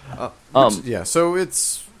 So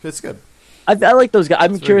it's good. I like those guys.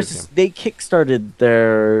 I'm curious. They kickstarted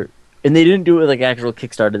their, and they didn't do it with like actual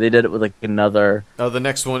Kickstarter. They did it with like another. Oh, the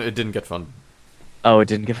next one, it didn't get funded. Oh, it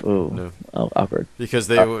didn't get. No. Oh, awkward. Because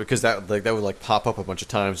that would like pop up a bunch of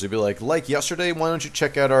times. It'd be like yesterday, why don't you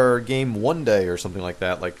check out our game one day or something like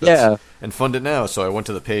that? Like, and fund it now. So I went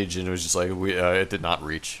to the page and it was just like it did not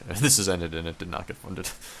reach. This has ended and it did not get funded.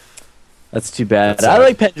 That's too bad. I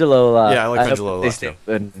like Pendulo a lot. Yeah, I like Pendulo a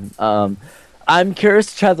lot too. I'm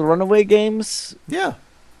curious to try the Runaway games. Yeah.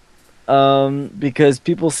 Because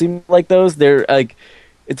people seem like those. They're like,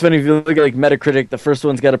 it's funny if you look at like Metacritic. The first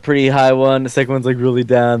one's got a pretty high one. The second one's like really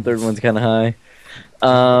down. Third one's kind of high.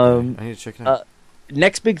 I need to check it out.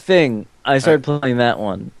 Next Big Thing. I started playing that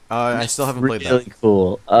one. I still haven't played that. Really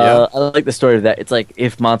cool. I like the story of that. It's like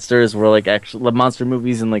if monsters were like actual monster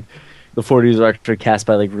movies and like the 40s were actually cast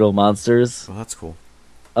by like real monsters. Well, that's cool.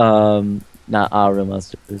 Not our real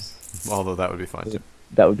monsters. Although that would be fine too.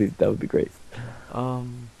 That would be great.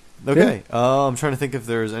 Okay. I'm trying to think if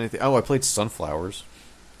there's anything. Oh, I played Sunflowers.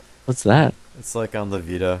 What's that? It's like on the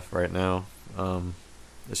Vita right now.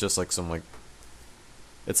 It's just like some like.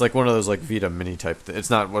 It's like one of those like Vita mini type. It's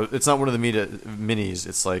not one of the Vita minis.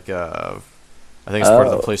 It's like I think it's part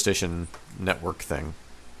of the PlayStation Network thing.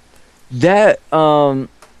 That a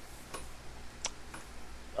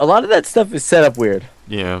lot of that stuff is set up weird.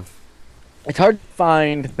 Yeah. It's hard to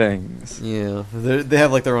find things. Yeah, they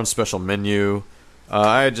have like their own special menu.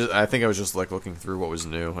 I think I was just like looking through what was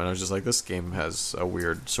new, and I was just like, this game has a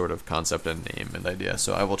weird sort of concept and name and idea,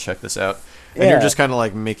 so I will check this out. And you're just kind of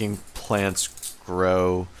like making plants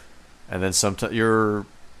grow, and then sometimes you're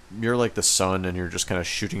like the sun, and you're just kind of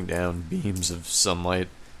shooting down beams of sunlight,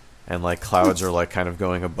 and like clouds are like kind of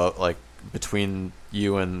going above, like between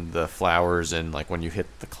you and the flowers, and like when you hit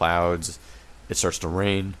the clouds, it starts to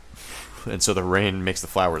rain. And so the rain makes the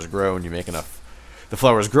flowers grow, and you make the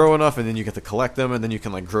flowers grow enough, and then you get to collect them, and then you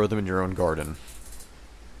can like grow them in your own garden.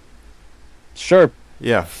 Sure.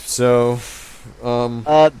 Yeah. So,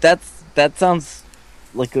 that sounds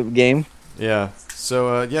like a game. Yeah.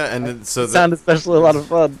 So and so sound especially a lot of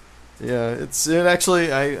fun. Yeah, it actually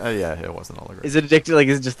it wasn't all great. Is it addictive? Like,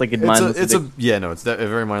 is it just like mindless? It's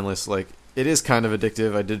very mindless. Like, it is kind of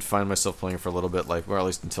addictive. I did find myself playing for a little bit, like, or at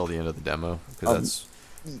least until the end of the demo, because that's.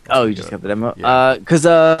 Oh, you just got the demo? Yeah. Because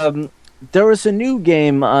there was a new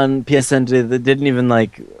game on PSN today that didn't even,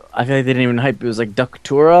 like... I feel like they didn't even hype. It was, like,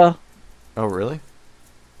 Ductura. Oh, really?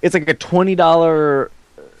 It's, like, a $20...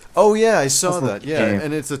 Oh yeah, I saw that. Yeah, game.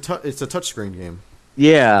 and it's a touchscreen game.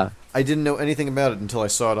 Yeah, I didn't know anything about it until I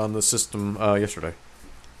saw it on the system yesterday.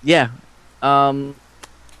 yeah.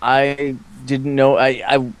 I didn't know.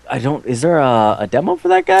 I don't. Is there a demo for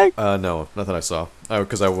that guy? No, nothing I saw.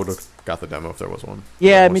 Because I would have got the demo if there was one.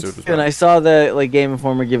 Yeah, I me wanna see what too. it was And about. I saw that like Game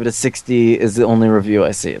Informer give it a 60 is the only review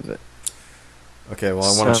I see of it. Okay, well,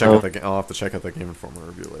 I want to check So- out the. I'll have to check out the Game Informer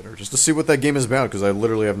review later, just to see what that game is about, because I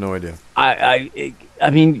literally have no idea. I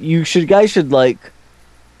mean, guys should like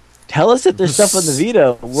tell us if there's stuff on the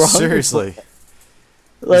Vita. We're hungry Seriously, for-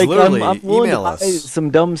 like literally, I'm willing email to buy us.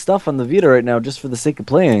 some dumb stuff on the Vita right now just for the sake of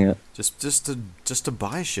playing it. just to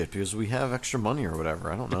buy shit because we have extra money or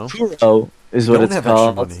whatever. I don't know. Oh, is what Don't it's have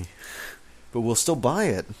called. extra money, but we'll still buy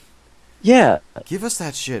it. Yeah, Give us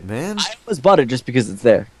that shit, man. I almost bought it just because it's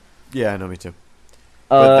there. Yeah, I know, me too.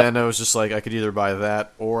 But Uh, then I was just like, I could either buy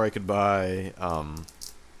that or I could buy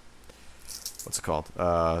what's it called?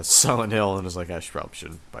 Silent Hill, and I was like, probably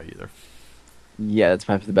shouldn't buy either. yeah, that's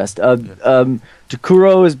probably the best.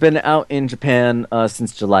 Takuro has been out in Japan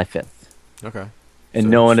since July 5th, Okay. and So-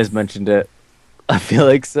 no one has mentioned it. I feel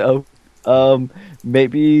like so.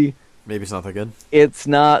 Maybe Maybe it's not that good. it's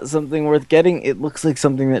not something worth getting. It looks like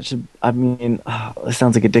something that should. I mean, it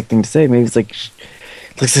sounds like addicting to say. Maybe it's like it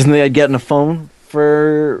looks like something I'd get on a phone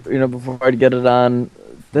for before I'd get it on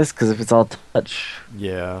this, because if it's all touch.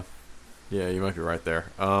 Yeah. Yeah, you might be right there.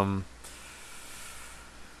 Well,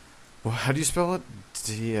 how do you spell it?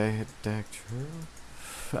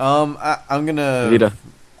 I'm gonna. Vita.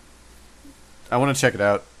 I want to check it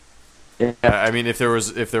out. Yeah. I mean, if there was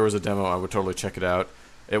a demo, I would totally check it out.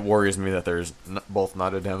 It worries me that there's both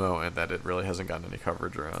not a demo and that it really hasn't gotten any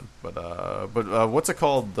coverage around. But what's it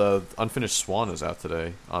called? The Unfinished Swan is out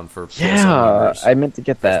today for PSN Yeah, members. I meant to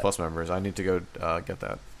get that. Plus members. I need to go get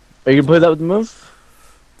that. Are you gonna play that with the move?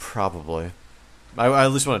 Probably. I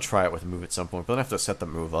at least want to try it with a move at some point, but then I have to set the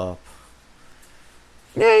move up.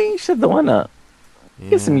 Yeah, you should. The one up.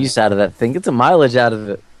 Yeah. Get some use out of that thing. Get some mileage out of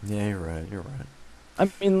it. Yeah, you're right. You're right. I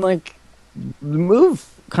mean, like, move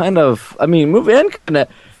kind of. I mean, move and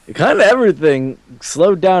kind of everything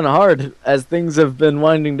slowed down hard as things have been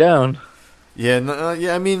winding down. Yeah,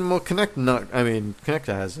 yeah. I mean, well, Connect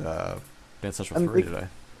has Dance Central 3 today.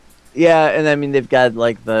 Yeah, and I mean they've got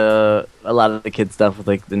like a lot of the kid stuff with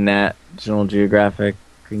like the National Geographic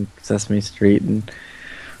and Sesame Street, and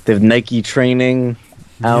they have Nike training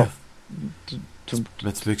out.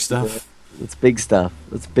 That's big stuff. It's big stuff.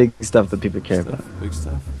 It's big stuff that people care about. Big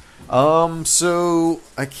stuff. So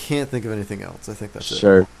I can't think of anything else. I think that's it.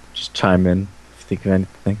 Sure, just chime in if you think of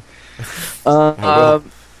anything. will.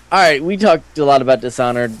 All right, we talked a lot about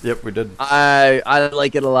Dishonored. Yep, we did. I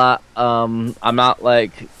like it a lot. I'm not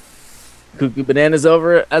like cuckoo bananas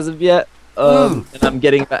over it as of yet, and I'm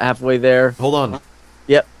getting about halfway there. Hold on.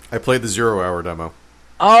 Yep. I played the 0 hour demo.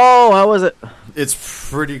 Oh, how was it?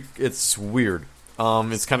 It's weird.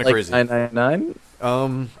 It's kind of Like crazy. 999?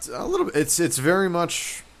 A little bit. It's very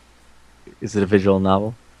much. Is it a visual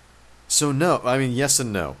novel? So no, I mean yes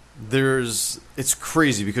and no. It's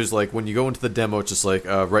crazy because like when you go into the demo, it's just like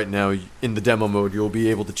right now in the demo mode, you'll be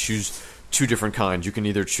able to choose two different kinds. You can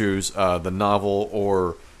either choose the novel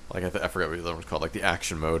or like I forgot what the other one's called, like the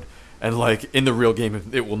action mode. And like in the real game,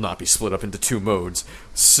 it will not be split up into two modes.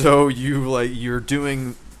 So you're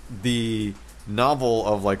doing the novel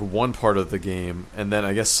of like one part of the game, and then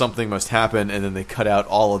I guess something must happen, and then they cut out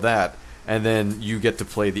all of that. And then you get to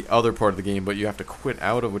play the other part of the game, but you have to quit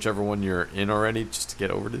out of whichever one you're in already just to get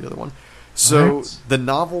over to the other one. So What? the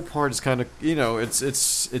novel part is kind of it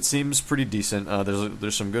seems pretty decent.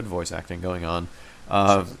 There's some good voice acting going on.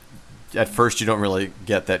 At first, you don't really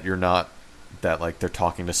get that you're not that like they're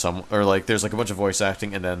talking to someone, or like there's like a bunch of voice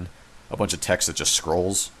acting and then a bunch of text that just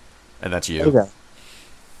scrolls, and that's you. Okay.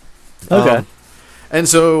 Okay. And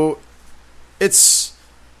so it's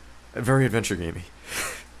very adventure gamey.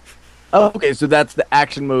 Oh, okay, so that's the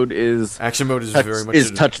action mode is Action mode is very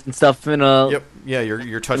much touching stuff in a. Yep. Yeah,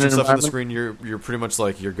 you're touching an stuff on the environment? screen. You're pretty much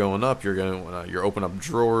like you're going up. You're open up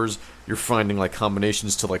drawers. You're finding like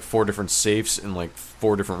combinations to like 4 different safes in like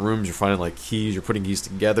 4 different rooms. You're finding like keys. You're putting keys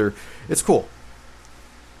together. It's cool.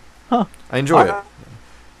 Huh. I enjoy it.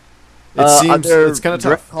 It Are seems there it's kind of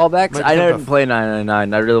direct tough. Callbacks. Might be I kinda didn't tough. play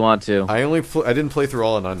 999. I really want to. I didn't play through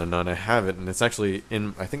all of 999. I have it, and it's actually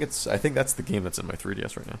in. I think that's the game that's in my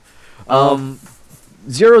 3DS right now.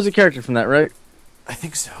 Zero's a character from that, right? I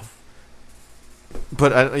think so.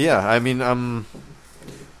 But I mean,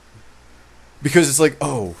 because it's like,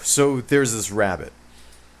 oh, so there's this rabbit.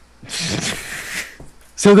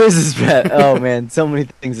 So this is bad. Oh man, so many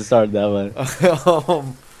things have started that way.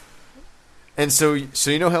 And so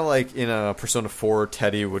you know how like in Persona 4,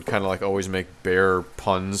 Teddy would kind of like always make bear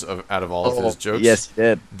puns out of all of his jokes. Yes, he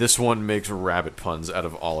did. This one makes rabbit puns out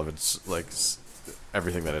of all of its like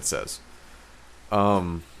everything that it says.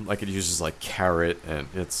 Like it uses like carrot, and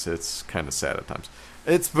it's kind of sad at times.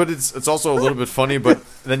 It's also a little bit funny, but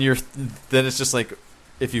then it's just like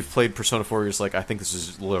if you've played Persona 4, you're just like, I think this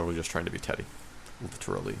is literally just trying to be Teddy,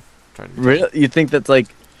 literally trying to be Teddy. Really? You think that's like?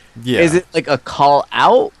 Yeah. Is it like a call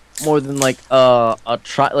out more than like a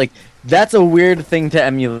try? Like that's a weird thing to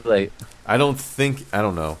emulate. I don't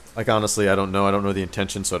know. Like honestly, I don't know. I don't know the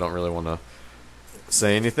intention, so I don't really want to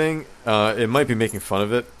say anything. It might be making fun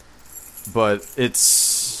of it, but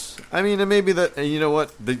it's. I mean, it may be that you know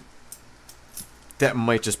what that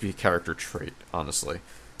might just be a character trait. Honestly,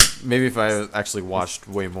 maybe if I actually watched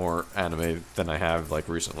way more anime than I have like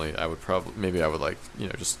recently, I would like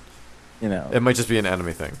just. It might just be an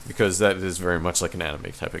anime thing, because that is very much like an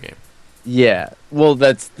anime type of game. Yeah. Well,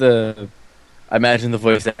 I imagine the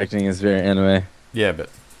voice acting is very anime. Yeah,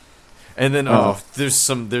 but. And then there's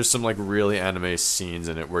some like really anime scenes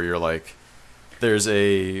in it where you're like, there's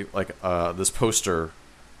this poster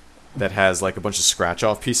that has like a bunch of scratch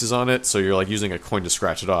off pieces on it, so you're like using a coin to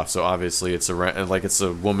scratch it off. So obviously it's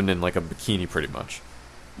a woman in like a bikini pretty much,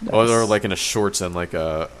 nice. Or like in a shorts and like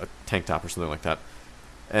a tank top or something like that.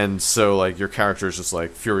 And so, like, your character is just,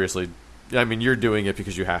 like, furiously... I mean, you're doing it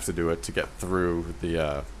because you have to do it to get through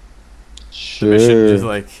the mission. Just,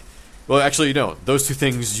 like... Well, actually, you don't. Those two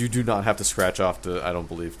things you do not have to scratch off I don't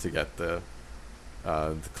believe, to get the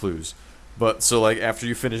clues. But, so, like, after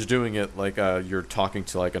you finish doing it, like, you're talking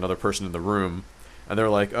to, like, another person in the room, and they're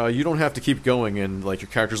like, you don't have to keep going, and, like, your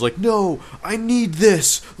character's like, no, I need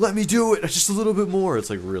this! Let me do it! Just a little bit more! It's,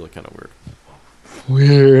 like, really kind of weird.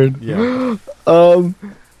 Weird. Yeah.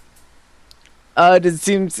 It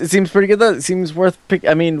seems pretty good though. It seems worth pick.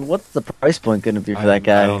 I mean, what's the price point going to be for that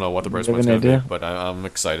guy? I don't know what the price point's going to be, but I'm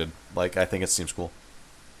excited. Like, I think it seems cool.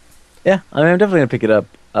 Yeah, I mean, I'm definitely going to pick it up.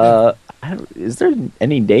 Is there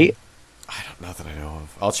any date? Not that I know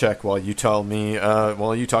of. I'll check while you tell me.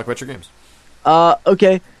 While you talk about your games.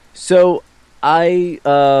 Okay. So I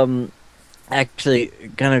actually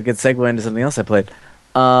kind of a good segue into something else I played.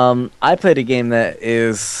 I played a game that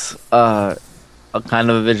is a kind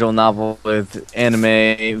of a visual novel with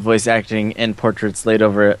anime voice acting and portraits laid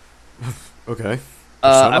over it. Okay.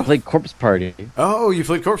 I played Corpse Party. Oh, you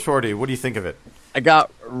played Corpse Party. What do you think of it? I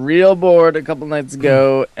got real bored a couple nights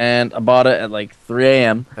ago, and I bought it at like 3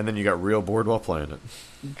 a.m. And then you got real bored while playing it.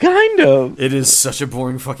 Kind of. It is such a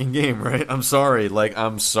boring fucking game, right? I'm sorry. Like,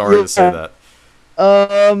 I'm sorry to say that.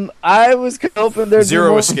 I was hoping there'd Zero be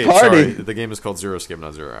more Escape. party. Sorry, the game is called Zero Escape,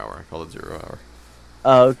 not 0 Hour. I call it 0 Hour.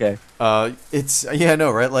 Oh, okay. It's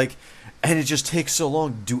right? Like, and it just takes so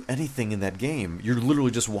long to do anything in that game. You're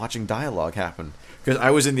literally just watching dialogue happen. Because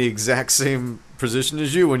I was in the exact same position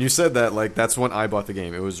as you when you said that. Like, that's when I bought the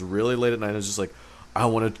game. It was really late at night. I was just like,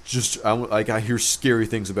 I hear scary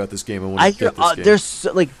things about this game. I want to get this game. There's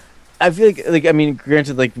so, like, I feel like I mean,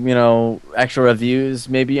 granted, like, you know, actual reviews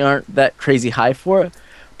maybe aren't that crazy high for it,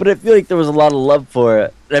 but I feel like there was a lot of love for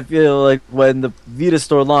it. And I feel like when the Vita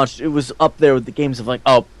store launched, it was up there with the games of like,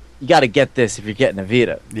 oh, you got to get this if you're getting a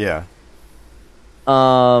Vita. Yeah.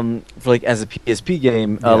 For like as a PSP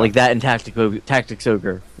game, like that and Tactics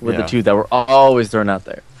Ogre were the two that were always thrown out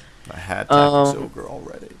there. I had Tactics Ogre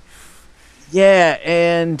already. Yeah,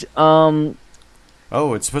 and oh,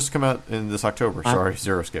 it's supposed to come out in this October. Sorry,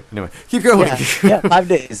 Zero Skip. Anyway, keep going. Yeah, 5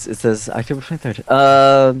 days. It says October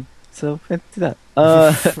 23rd. So let's do that.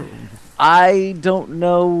 I don't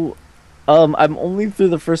know. I'm only through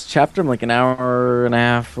the first chapter. I'm like an hour and a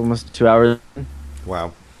half, almost 2 hours.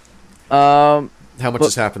 Wow. How much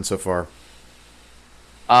has happened so far?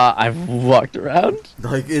 I've walked around.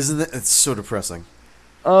 Like, isn't it? It's so depressing.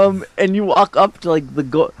 And you walk up to like the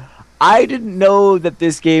go. I didn't know that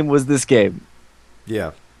this game was this game.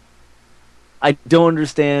 Yeah. I don't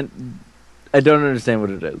understand. I don't understand what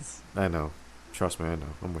it is. I know. Trust me, I know.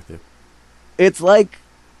 I'm with you. It's like,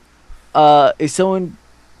 if someone,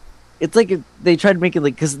 it's like if they tried to make it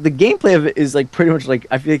like, because the gameplay of it is like pretty much like,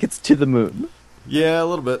 I feel like it's to the moon. Yeah, a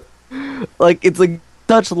little bit. Like, it's like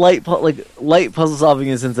such light puzzle solving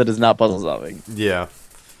in a sense that is not puzzle solving. Yeah.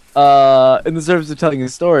 In the service of telling a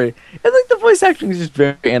story, and like the voice acting is just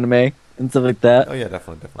very anime and stuff like that. Oh yeah,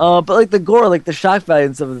 definitely. But like the gore, like the shock value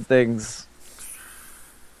and some of the things,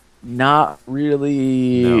 not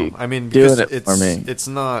really. No, I mean, because doing it for me. It's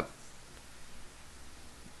not.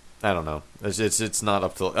 I don't know. It's not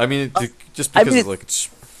up to. I mean, just because like it's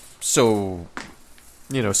so,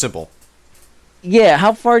 simple. Yeah.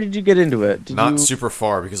 How far did you get into it? Not super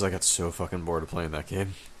far because I got so fucking bored of playing that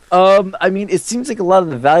game. I mean, it seems like a lot of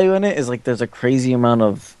the value in it is like there's a crazy amount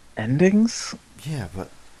of endings. Yeah, but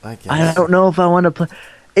I guess I don't know if I want to play.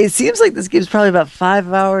 It seems like this game's probably about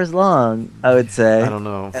 5 hours long. I would say. I don't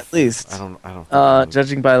know. At least. I don't. Think I would.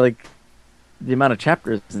 Judging by like the amount of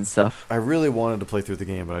chapters and stuff. I really wanted to play through the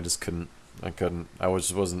game, but I just couldn't. I couldn't.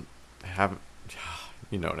 Wasn't having.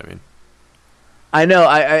 You know what I mean? I know.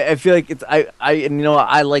 I feel like it's and you know what?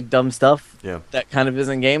 I like dumb stuff. Yeah. That kind of is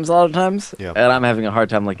in games a lot of times. Yeah. And I'm having a hard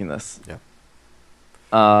time liking this. Yeah.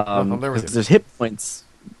 I'm there with you. there's hit points,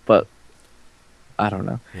 but I don't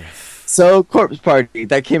know. Yeah. So Corpse Party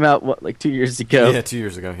that came out what like 2 years ago. Yeah, 2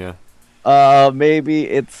 years ago. Yeah. Maybe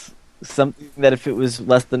it's something that if it was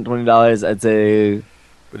less than $20, I'd say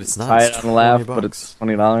But it's not. try It's it on a laugh. $20. But it's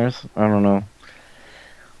 $20.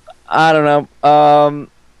 I don't know.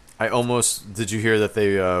 I almost. Did you hear that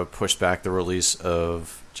they pushed back the release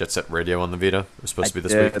of Jet Set Radio on the Vita? It was supposed to be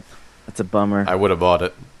this week. That's a bummer. I would have bought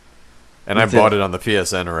it, and Me I too. bought it on the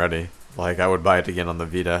PSN already. Like I would buy it again on the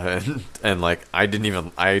Vita, and like I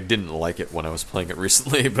didn't like it when I was playing it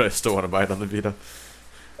recently, but I still want to buy it on the Vita.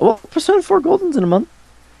 Well, Persona 4 Golden's in a month.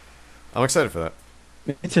 I'm excited for that.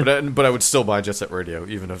 Me too. But I would still buy Jet Set Radio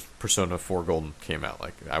even if Persona 4 Golden came out.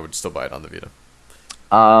 Like I would still buy it on the Vita.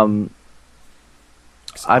 'Cause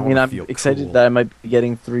I mean, wanna I'm feel excited cool. that I might be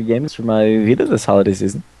getting 3 games for my Vita this holiday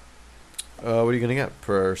season. What are you gonna get?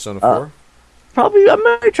 Persona 4? Probably, I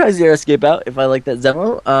might try Zero Escape out if I like that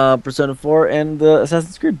demo. Persona 4 and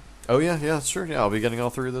Assassin's Creed. Oh yeah, sure. Yeah, I'll be getting all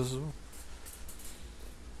 3 of those as well.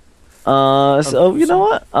 So you know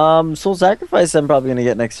what? Soul Sacrifice I'm probably gonna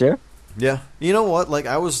get next year. Yeah, you know what? Like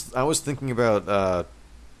I was thinking about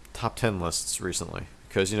top 10 lists recently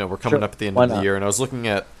because we're coming Sure. up at the end Why of the not? year, and I was looking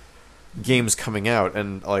at games coming out,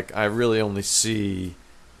 and like I really only see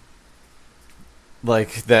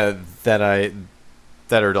like that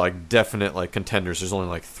are like definite like contenders. There's only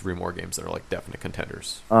like 3 more games that are like definite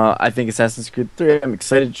contenders. I think Assassin's Creed 3 I'm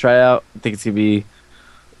excited to try out. I think it's gonna be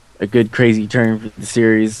a good crazy turn for the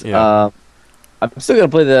series. Yeah. I'm still gonna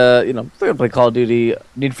play still gonna play Call of Duty,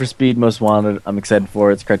 Need for Speed Most Wanted. I'm excited for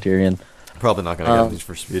it. It's Criterion. Probably not gonna get Need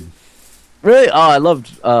for Speed. Really? Oh, I loved.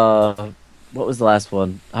 What was the last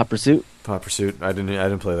one? Hot Pursuit. Hot Pursuit. I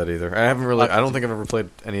didn't play that either. I haven't really. I don't think I've ever played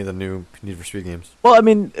any of the new Need for Speed games. Well, I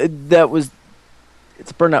mean,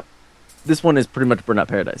 it's Burnout. This one is pretty much Burnout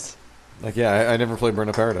Paradise. Like I never played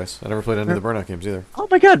Burnout Paradise. I never played any of the Burnout games either. Oh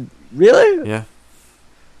my god, really? Yeah.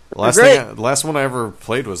 Great. The last one I ever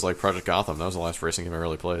played was like Project Gotham. That was the last racing game I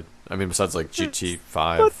really played. I mean, besides like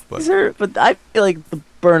GT5. But I feel like the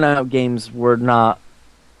Burnout games were not.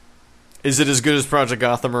 Is it as good as Project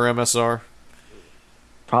Gotham or MSR?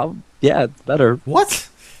 Yeah, it's better. What?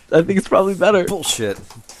 I think it's probably better. Bullshit.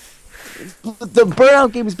 The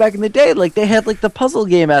Burnout games back in the day, like they had like the puzzle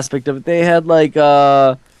game aspect of it. They had like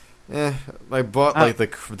I bought like the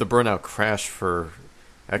Burnout Crash for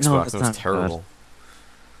Xbox. That was terrible.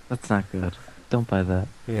 That's not good. Don't buy that.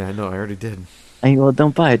 Yeah, I know. I already did. Well,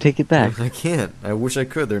 don't buy it. Take it back. I can't. I wish I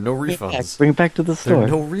could. There are no refunds. Bring it back to the There store. are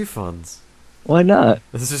no refunds. Why not?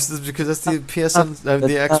 It's just because that's the PSN, the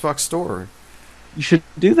Xbox store. You should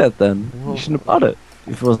do that then. Well- You shouldn't have bought it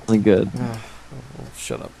if it wasn't good. Oh,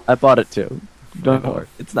 shut up. I bought it too. Don't know. worry.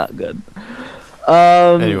 It's not good.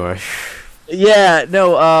 Anyway, Yeah,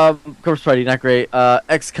 no, Corpse Party, not great.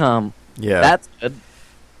 XCOM, yeah, that's good.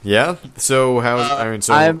 yeah. So how's am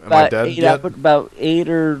I about dead I yet? put about 8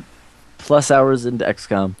 or plus hours into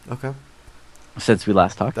XCOM Okay, since we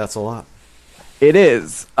last talked. that's a lot. It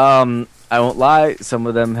is. I won't lie. Some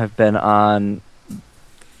of them have been on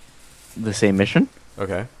the same mission.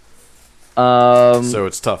 Okay, So so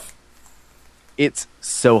it's tough. it's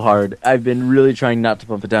so hard. I've been really trying not to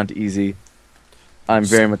bump it down to easy. I'm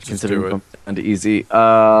very much Just considering do it. bumping it down to easy.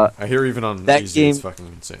 I hear even on that easy, it's game- fucking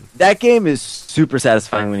insane. That game is super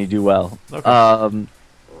satisfying when you do well. Okay.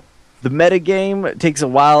 The meta game takes a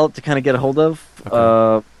while to kind of get a hold of.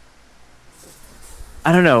 Okay.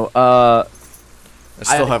 I don't know. I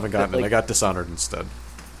still I- haven't gotten it. like- I got Dishonored instead.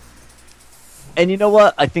 And you know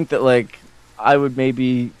what? I think that like I would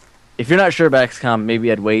maybe, if you're not sure about XCOM, maybe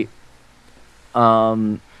I'd wait.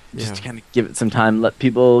 Just to kind of give it some time. Let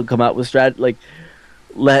people come out with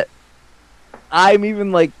I'm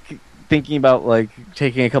even like thinking about like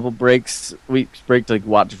taking a couple weeks break to like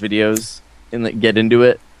watch videos and like get into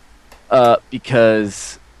it.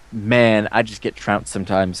 Because man, I just get trounced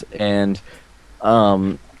sometimes, and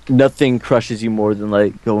nothing crushes you more than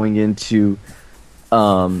like going into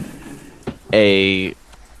a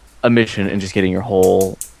mission and just getting your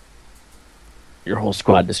whole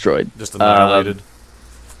squad destroyed. Just annihilated.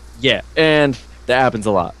 Yeah, and that happens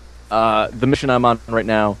a lot. The mission I'm on right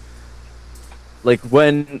now, like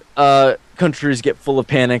when countries get full of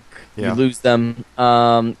panic, Yeah. you lose them,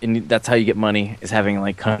 and that's how you get money, is having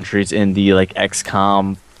like countries in the like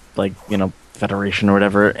XCOM, like federation or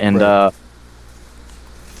whatever. And Right.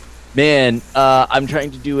 man, I'm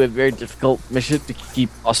trying to do a very difficult mission to keep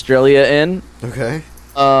Australia in. Okay.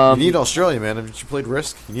 Um, You need Australia, man. Haven't you played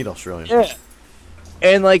Risk? You need Australia. yeah,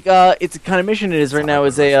 and like it's a kind of mission it is right now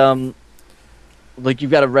is a like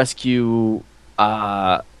you've got to rescue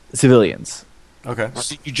civilians. Okay.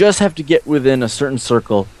 So you just have to get within a certain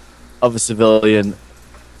circle of a civilian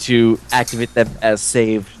to activate them as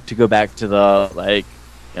saved to go back to the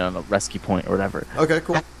the rescue point or whatever. Okay,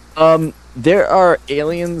 cool. There are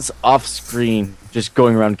aliens off screen just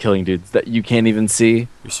going around killing dudes that you can't even see.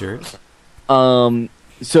 You serious?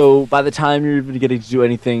 So by the time you're even getting to do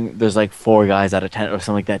anything, there's like 4 guys out of 10 or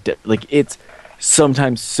something like that. Like it's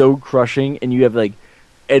sometimes so crushing, and you have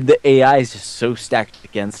and the AI is just so stacked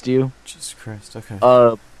against you. Jesus Christ.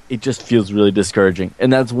 Okay. It just feels really discouraging,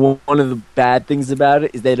 and that's one of the bad things about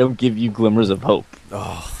it is they don't give you glimmers of hope.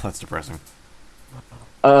 Oh, that's depressing.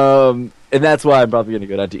 And that's why I'm probably gonna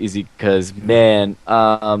go down to easy because man,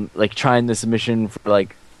 like trying this mission for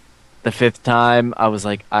like the 5th time, I was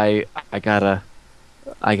like, I gotta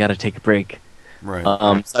take a break. Right.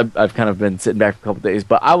 So I've kind of been sitting back for a couple days,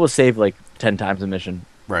 but I will save like 10 times a mission.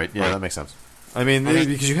 Right. Yeah, that makes sense. I mean,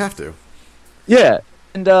 because you have to. Yeah,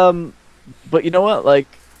 and but you know what? Like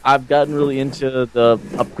I've gotten really into the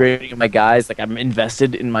upgrading of my guys. Like I'm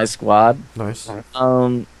invested in my squad. Nice.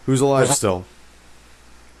 Um, Who's alive still?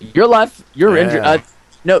 you're alive. You're Yeah. injured.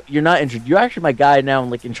 No, you're not injured. You're actually my guy now.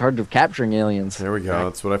 Like in charge of capturing aliens. There we go.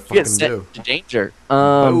 That's what I You get fucking sent do. to danger.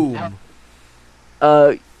 Boom.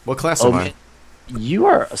 Uh, What class oh am I? man, you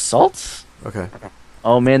are assault. Okay.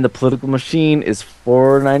 Oh man, the political machine is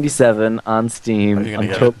 497 on Steam. Are you gonna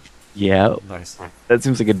get until- it? Yeah, Nice. that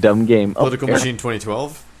seems like a dumb game. Political Oh, Machine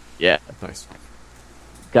 2012. Yeah, Nice.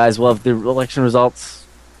 guys, we'll have the election results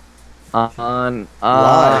on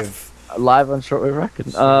live on Shortwave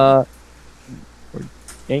Record. Or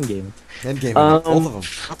Game Game. Endgame. Um, Both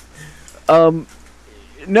of them.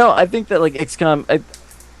 No, I think that like XCOM.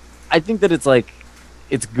 I think that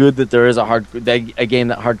it's good that there is a game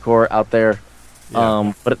that hardcore out there.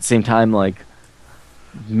 Yeah. But at the same time, like,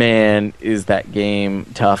 man, is that game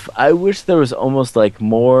tough. I wish there was almost like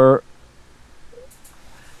more.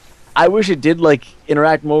 I wish it did like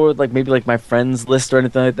interact more with like maybe like my friends list or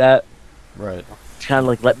anything like that. Right. Kind of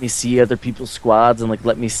like let me see other people's squads and like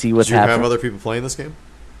let me see what's Do you have happening. other people playing this game?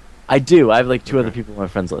 I do. I have like 2 Okay. other people on my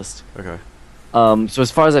friends list. Okay. So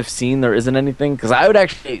as far as I've seen, there isn't anything because I would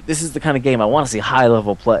actually. This is the kind of game I want to see high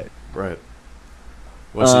level play. Right.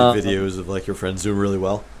 Want to see videos of like your friends doing really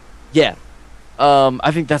well? Yeah.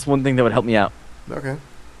 I think that's one thing that would help me out. Okay.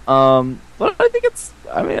 But I think it's.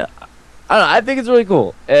 I mean, I don't know. I think it's really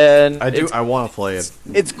cool, and I do. It's, I want to play it.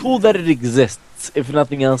 it's cool that it exists. If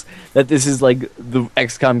nothing else, that this is like the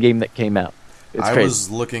XCOM game that came out. It's I crazy. was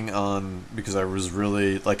looking on because I was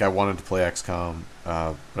really like I wanted to play XCOM,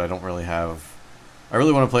 but I don't really have. I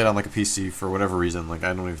really want to play it on like a PC for whatever reason. Like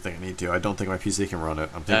I don't even think I need to. I don't think my PC can run it.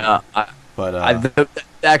 I'm thinking, but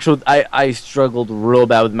I struggled real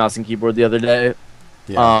bad with mouse and keyboard the other day,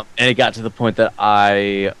 yeah. and it got to the point that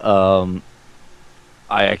I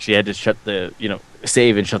actually had to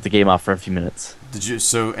save and shut the game off for a few minutes. Did you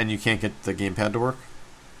and you can't get the gamepad to work?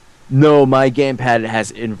 No, my gamepad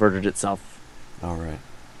has inverted itself. All right.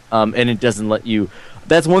 And it doesn't let you.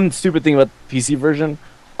 That's one stupid thing about the PC version.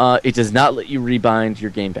 It does not let you rebind your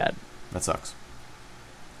gamepad. That sucks.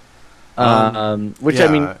 Which yeah,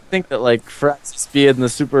 I mean, I think that like for Speed and the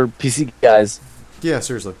super PC guys. Yeah,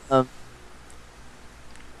 seriously. Yeah.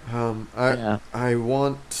 I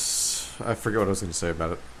want. I forget what I was going to say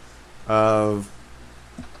about it.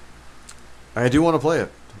 I do want to play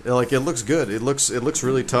it. Like it looks good. It looks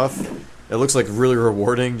really tough. It looks like really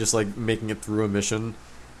rewarding, just like making it through a mission.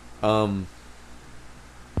 But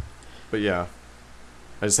yeah,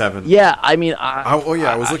 I just haven't. Yeah, I mean, I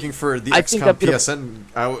was looking for the I think XCOM that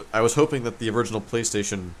PSN. I was hoping that the original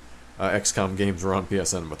PlayStation XCOM games were on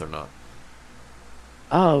PSN, but they're not.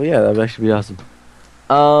 Oh yeah, that would actually be awesome.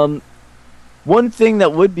 One thing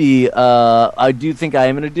that would be, I do think I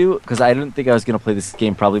am gonna do because I didn't think I was gonna play this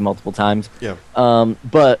game probably multiple times. Yeah.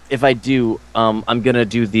 But if I do, I'm gonna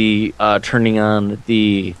do the turning on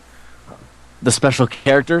the special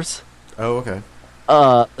characters. Oh, okay.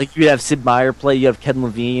 Like you have Sid Meier play, you have Ken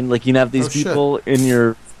Levine, like you have these people in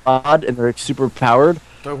your pod and they're super powered.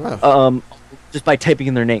 Oh wow. Just by typing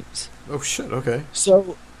in their names. Oh shit. Okay.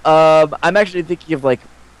 So, I'm actually thinking of like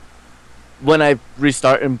when I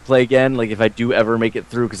restart and play again, like if I do ever make it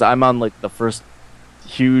through, because I'm on like the first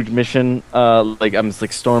huge mission. Like I'm just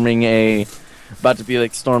like about to be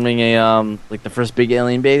like storming a like the first big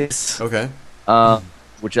alien base. Okay.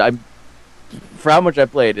 Which for how much I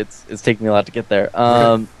played, it's taking me a lot to get there.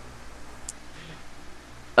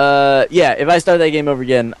 Yeah, if I start that game over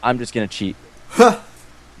again, I'm just gonna cheat. Yeah,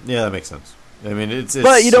 that makes sense. I mean, it's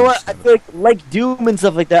but you know what? I feel like Doom and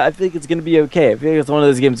stuff like that. I feel like it's gonna be okay. I feel like it's one of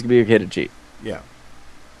those games that's gonna be okay to cheat. Yeah.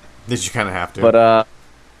 Did you kind of have to? But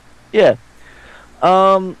yeah.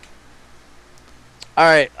 All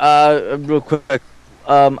right. Real quick.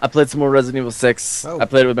 I played some more Resident Evil 6. Oh. I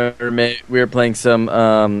played it with my roommate. We were playing some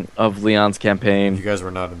of Leon's campaign. You guys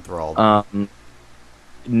were not enthralled.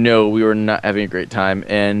 No, we were not having a great time,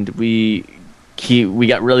 and we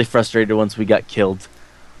got really frustrated once we got killed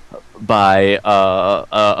by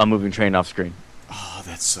a moving train off screen. Oh,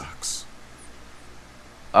 that sucks.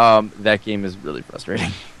 That game is really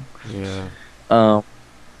frustrating. Yeah.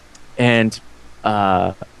 And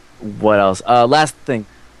what else? Last thing,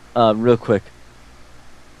 real quick.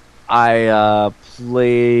 I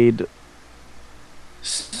played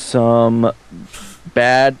some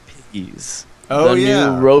Bad Piggies. Oh, the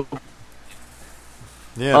yeah. New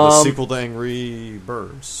Yeah, the sequel to Angry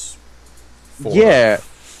Birds. 4. Yeah.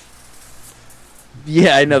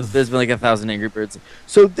 Yeah, I know there's been like 1,000 Angry Birds.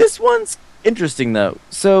 So this one's interesting, though.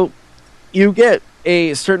 So you get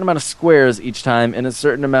a certain amount of squares each time and a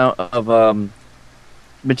certain amount of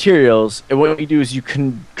materials. And what you do is you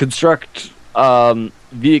can construct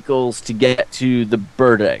vehicles to get to the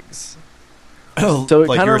bird eggs. So it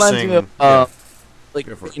like kind of reminds me of like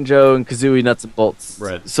Banjo and Kazooie Nuts and Bolts.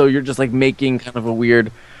 Right. So you're just like making kind of a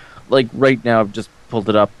weird, like right now I've just pulled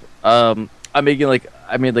it up. I made like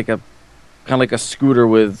a kind of like a scooter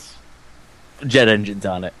with jet engines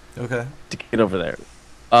on it. Okay. To get over there,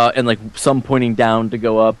 and like some pointing down to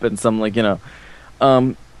go up, and some like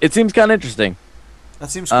it seems kind of interesting. That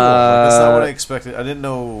seems cool. Like, that's not what I expected. I didn't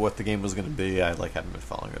know what the game was going to be. I hadn't been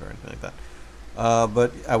following it or anything like that.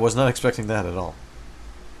 But I was not expecting that at all.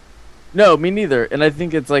 No, me neither. And I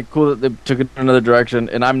think it's like cool that they took it in another direction.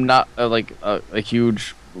 And I'm not a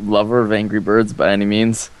huge lover of Angry Birds by any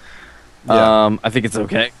means. Yeah. I think it's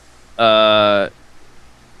okay. But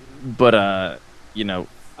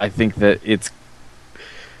I think that it's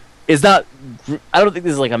not. I don't think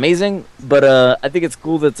this is like amazing, but I think it's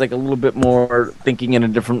cool that it's like a little bit more thinking in a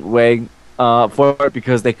different way for it,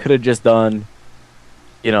 because they could have just done,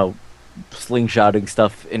 slingshotting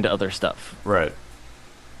stuff into other stuff. Right.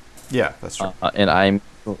 Yeah, that's true. And I'm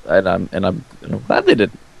glad they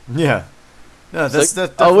did. Yeah. No, that's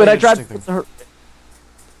like, that. And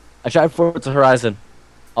I tried Forza Horizon,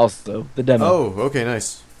 also the demo. Oh, okay,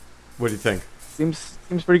 nice. What do you think? Seems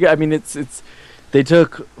pretty good. I mean, it's they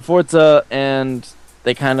took Forza and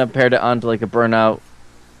they kind of paired it onto like a Burnout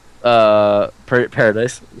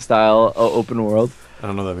Paradise style open world. I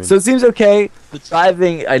don't know what that means. So it seems okay. The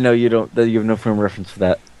driving, I know you don't. You have no frame of reference for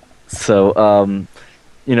that. So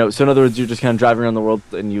so in other words, you're just kind of driving around the world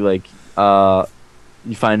and you like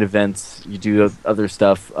you find events, you do other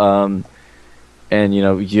stuff, and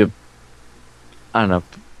you. I don't know.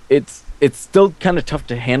 It's still kind of tough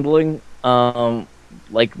to handling,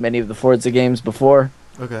 like many of the Forza games before.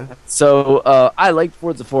 Okay. So I liked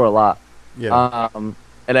Forza 4 a lot. Yeah. And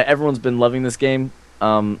everyone's been loving this game.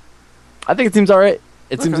 I think it seems alright.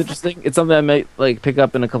 It seems interesting. It's something I might like pick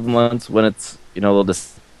up in a couple months when it's a little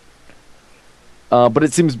but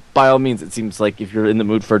it seems, by all means, it seems like if you're in the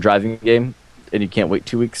mood for a driving game and you can't wait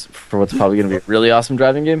 2 weeks for what's probably going to be a really awesome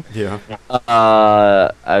driving game. Yeah.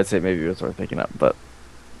 I would say maybe it's worth picking up, but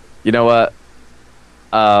you know what?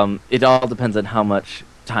 It all depends on how much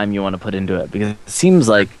time you want to put into it, because it seems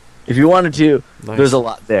like if you wanted to, there's a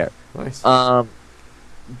lot there. Nice.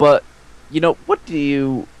 But what do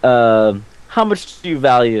you? How much do you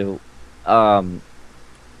value?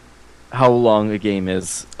 How long a game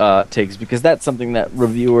takes, because that's something that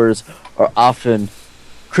reviewers are often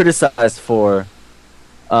criticized for,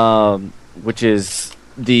 which is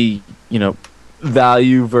the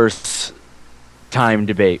value versus time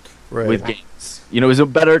debate with games. Is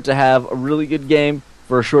it better to have a really good game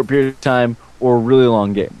for a short period of time or a really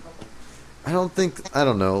long game? I don't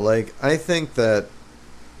know. Like, I think that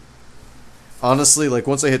honestly, like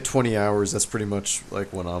once I hit 20 hours, that's pretty much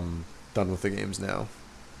like when I'm done with the games now.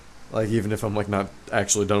 Like, even if I'm like not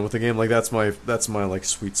actually done with the game, like that's my like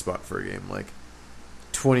sweet spot for a game. Like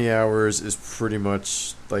 20 hours is pretty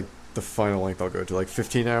much like the final length I'll go to. Like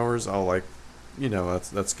 15 hours, I'll like,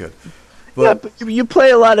 that's good. But you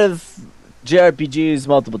play a lot of JRPGs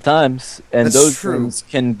multiple times, and those games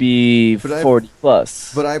can be 40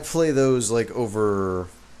 plus. But I play those like over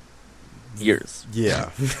years. Yeah,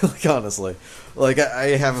 like honestly, like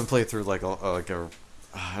I haven't played through like a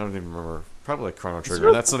I don't even remember. Probably like Chrono Trigger.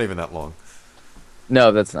 And that's not even that long.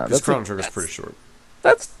 No, that's not. Because That's Chrono Trigger's pretty short.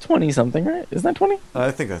 That's 20 something, right? Isn't that 20? I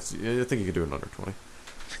think you could do it under 20.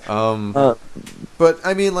 Uh, But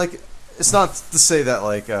I mean, like, it's not to say that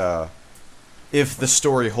like if the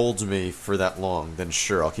story holds me for that long, then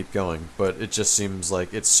sure I'll keep going. But it just seems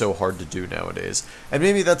like it's so hard to do nowadays. And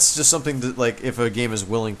maybe that's just something that like if a game is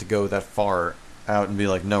willing to go that far out and be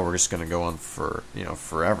like, no, we're just going to go on for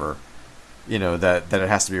forever. That it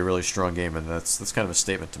has to be a really strong game, and that's kind of a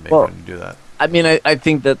statement to make when you do that. I mean, I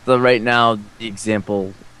think that right now the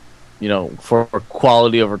example, for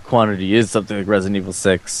quality over quantity is something like Resident Evil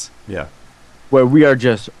 6. Yeah. Where we are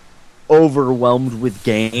just overwhelmed with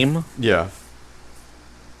game. Yeah.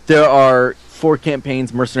 There are 4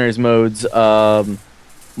 campaigns, mercenaries modes,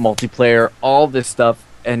 multiplayer, all this stuff,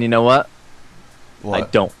 and you know what? I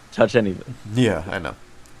don't touch any of it. Yeah, I know.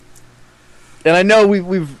 And I know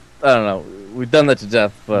we've I don't know, we've done that to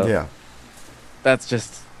death, but yeah, that's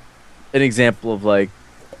just an example of like,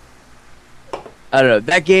 I don't know,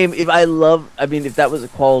 that game. If that was a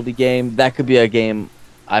quality game, that could be a game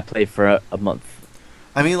I play for a month.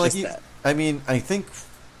 I mean, like, I think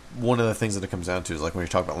one of the things that it comes down to is like when you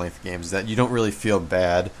talk about length of games, that you don't really feel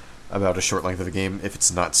bad about a short length of a game if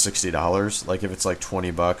it's not $60. Like if it's like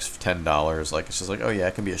 $20, $10, like it's just like, oh yeah,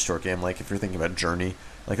 it can be a short game. Like if you're thinking about Journey,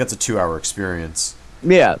 like that's a 2-hour experience.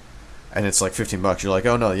 Yeah. And it's like $15. You're like,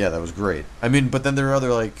 oh no, yeah, that was great. I mean, but then there are other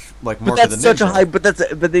like Mark but that's such a high. But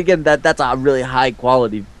again, that's a really high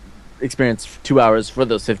quality experience. 2 hours for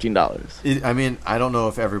those $15. I mean, I don't know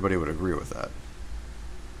if everybody would agree with that.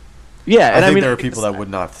 Yeah, and I think there are people that would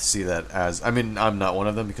not see that as. I mean, I'm not one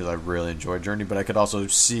of them because I really enjoyed Journey, but I could also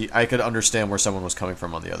I could understand where someone was coming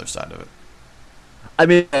from on the other side of it. I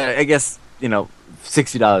mean, I guess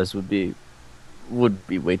 $60 would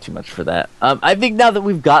be way too much for that. I think now that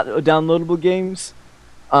we've got downloadable games,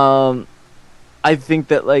 I think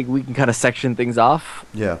that like we can kind of section things off.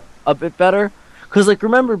 Yeah. A bit better, because like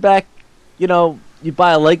remember back, you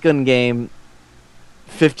buy a light gun game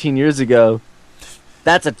 15 years ago.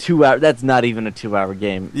 That's a 2-hour. That's not even a 2-hour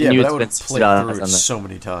game. Yeah, but I would play through it so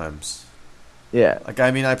many times. Yeah. Like I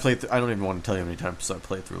mean, I don't even want to tell you how many times I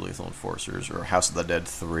played through Lethal Enforcers or House of the Dead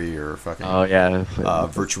 3 or fucking. Oh yeah.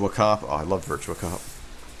 Virtua Cop. Oh, I love Virtua Cop.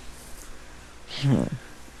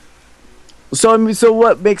 So I mean,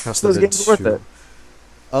 what makes those games worth it?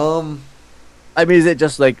 I mean, is it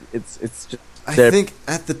just like it's just? I think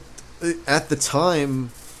at the time,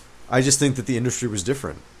 I just think that the industry was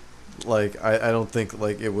different. Like I don't think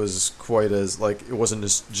like it was quite as like it wasn't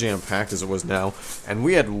as jam packed as it was now, and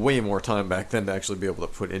we had way more time back then to actually be able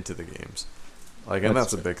to put into the games. Like, and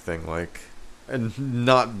that's a big thing. Like, and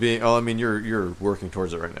not being. Oh, I mean, you're working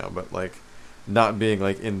towards it right now, but like, not being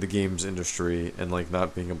like in the games industry and like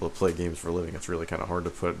not being able to play games for a living, it's really kind of hard to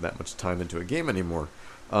put that much time into a game anymore.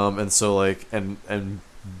 And so like and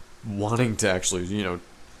wanting to actually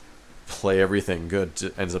play everything good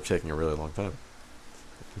ends up taking a really long time.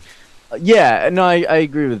 Yeah, no, I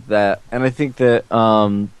agree with that, and I think that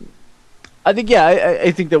I think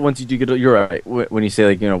that once you do get, you're right when you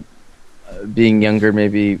say like being younger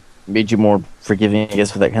maybe made you more forgiving, I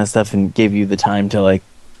guess, for that kind of stuff, and gave you the time to like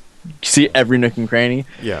see every nook and cranny.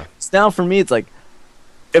 Yeah. So now for me, it's like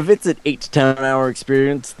if it's an 8 to 10 hour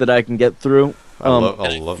experience that I can get through, I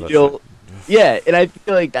love that shit. Yeah, and I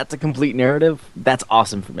feel like that's a complete narrative. That's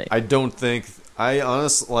awesome for me. I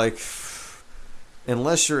honestly like.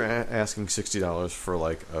 Unless you're asking $60 for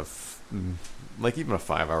like even a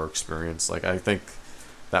 5-hour experience, like I think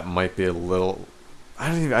that might be a little.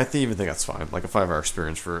 I even think that's fine. Like a 5-hour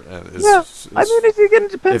experience for I mean,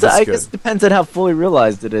 it depends. I guess it depends on how fully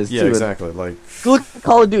realized it is. Yeah, too. exactly. Like look at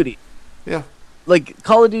Call of Duty. Yeah. Like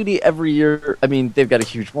Call of Duty every year. I mean, they've got a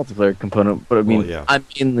huge multiplayer component, but I mean, I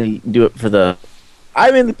mainly do it for the.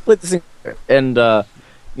 I mainly play the single player, and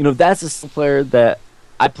that's a single player that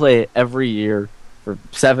I play every year. For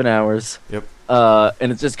 7 hours. Yep.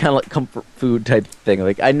 And it's just kind of like comfort food type thing.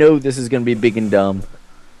 Like, I know this is going to be big and dumb,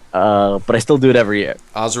 but I still do it every year.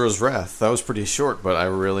 Azura's Wrath. That was pretty short, but I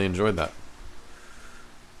really enjoyed that.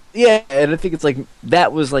 Yeah, and I think it's like,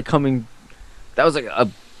 that was like a kind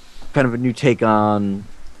of a new take on,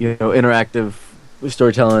 interactive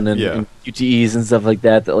storytelling and QTEs and stuff like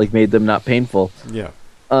that like made them not painful. Yeah.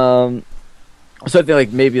 So I feel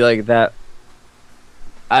like maybe like that,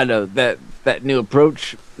 I don't know, that new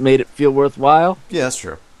approach made it feel worthwhile. Yeah, that's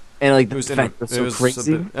true. And like the fact it was so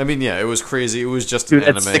crazy. I mean, yeah, it was crazy. It was just Dude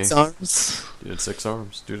an anime. Had 6 arms. Dude had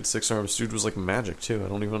 6 arms. Dude was like magic too. I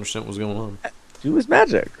don't even understand what was going on. Dude was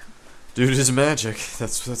magic. Dude is magic.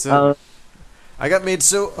 That's it. I got made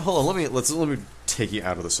so. Hold on, let me take you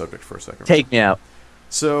out of the subject for a second. Take me out.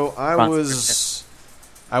 So I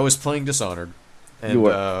was playing Dishonored, and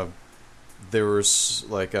there was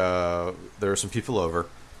like there were some people over,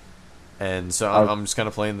 and so I'm just kind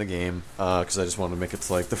of playing the game because I just wanted to make it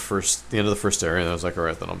to like the end of the first area, and I was like, all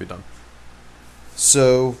right, then I'll be done.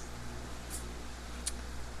 So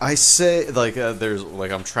I say like there's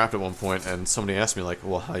like I'm trapped at one point, and somebody asked me like,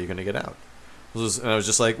 well, how are you gonna get out? And I was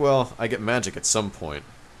just like, well, I get magic at some point.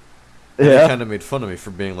 And they kind of made fun of me for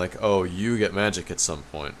being like, oh, you get magic at some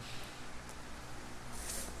point.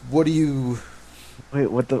 What do you... Wait,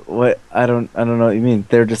 what? I don't know what you mean.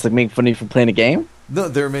 They're just like making fun of you for playing a game? No,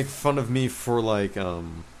 they're making fun of me for like,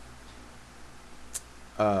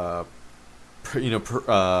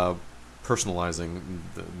 personalizing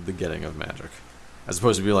the getting of magic. As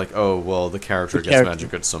opposed to be like, oh, well, the character gets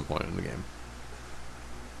magic at some point in the game.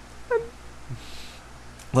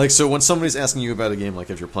 Like, so when somebody's asking you about a game, like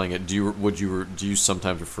if you're playing it, do you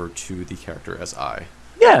sometimes refer to the character as I?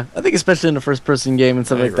 Yeah, I think especially in a first-person game and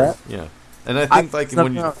stuff like that. Yeah, and I think like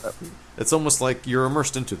when you, it's almost like you're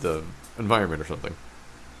immersed into the environment or something.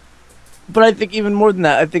 But I think even more than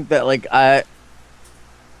that, I think that like I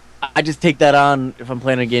just take that on if I'm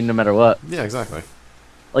playing a game, no matter what. Yeah, exactly.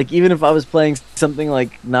 Like even if I was playing something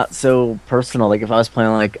like not so personal, like if I was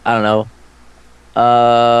playing like I don't know,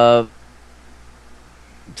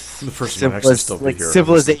 the person might actually still be here.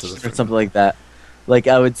 Civilization or something like that. Like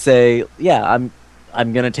I would say, yeah,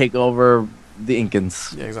 I'm gonna take over the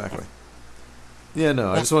Incans. Yeah, exactly. Yeah,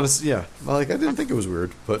 no, I just want to. Yeah, like I didn't think it was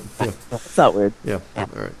weird, but yeah, it's not weird. Yeah, all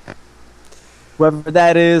right. Whoever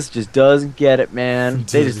that is just doesn't get it, man.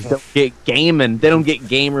 They just don't get gaming. They don't get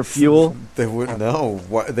gamer fuel. They wouldn't know.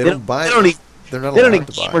 They don't buy. They're not allowed to buy. They don't need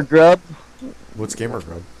gamer grub. What's gamer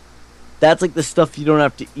grub? That's like the stuff you don't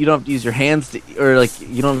have to use your hands to, or like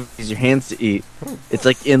you don't have to use your hands to eat. It's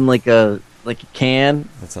like in like a can.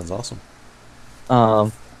 That sounds awesome.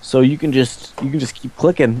 So you can just keep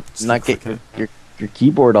clicking, not get your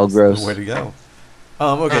keyboard all gross. Way to go.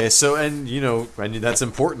 Okay, so and that's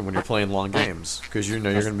important when you're playing long games because you're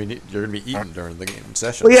gonna be eating during the game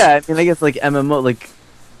session. Well, yeah, I mean, I guess like MMO, like,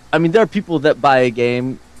 I mean, there are people that buy a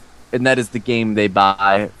game, and that is the game they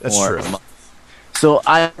buy. That's true. So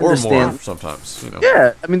I understand. Or more sometimes,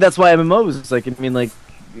 Yeah, I mean that's why MMOs is like. I mean, like,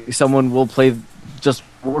 someone will play just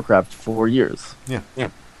Warcraft for years. Yeah.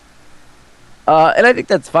 And I think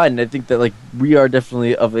that's fine. I think that like we are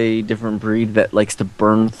definitely of a different breed that likes to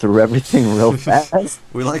burn through everything real fast.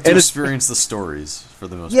 We like to experience the stories for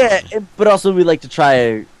the most part. Yeah, but also we like to try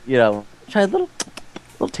a little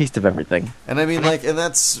taste of everything. And I mean, like,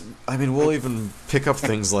 we'll even pick up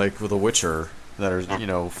things like with The Witcher that are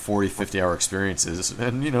 40, 50-hour experiences,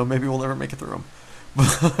 and maybe we'll never make it through them.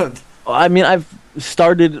 But I mean, I've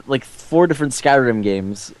started like 4 different Skyrim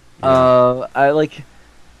games. Yeah.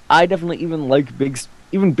 I definitely even like big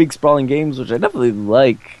sprawling games, which I definitely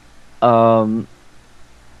like. I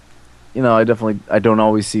don't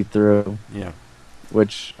always see through. Yeah.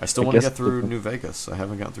 Which I still want to get through New Vegas. I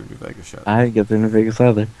haven't gotten through New Vegas yet. I didn't get through New Vegas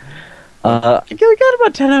either. I got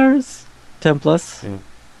about 10 hours, 10 plus. Yeah.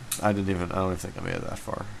 I don't even think I made it that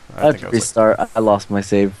far. I had to restart. I lost my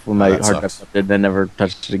save when my hard drive updated, and I never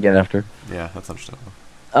touched it again after. Yeah, that's understandable.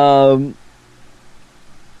 I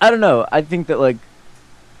don't know. I think that like,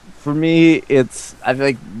 for me, I feel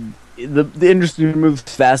like the industry moves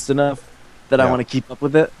fast enough that I want to keep up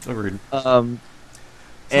with it. Agreed. And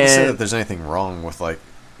to say that there's anything wrong with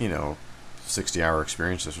 60-hour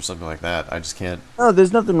experiences or something like that. I just can't. No,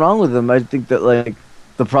 there's nothing wrong with them. I think that like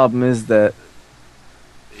the problem is that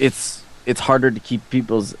it's harder to keep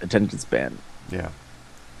people's attention span. Yeah.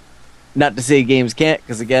 Not to say games can't,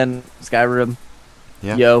 because again, Skyrim.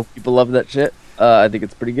 Yeah. People love that shit. I think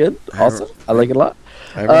it's pretty good. Awesome. I like it a lot.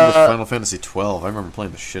 I remember Final Fantasy 12. I remember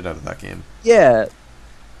playing the shit out of that game. Yeah.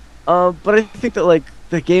 But I think that like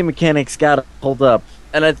the game mechanics gotta hold up,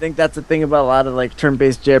 and I think that's the thing about a lot of like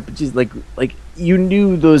turn-based JRPGs. Like you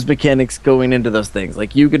knew those mechanics going into those things.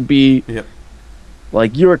 Like you could be,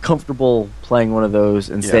 like you were comfortable playing one of those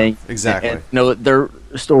and staying exactly. And, their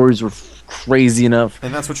stories were crazy enough,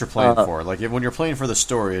 and that's what you're playing for. Like when you're playing for the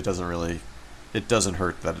story, it doesn't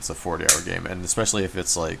hurt that it's a 40-hour game, and especially if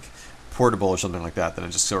it's like portable or something like that, then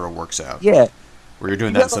it just sort of works out. Yeah. Where you're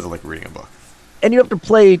doing that instead of like reading a book. And you have to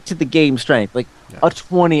play to the game strength. Like a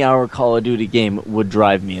 20-hour Call of Duty game would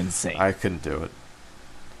drive me insane. I couldn't do it.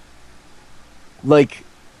 Like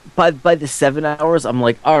by the 7 hours, I'm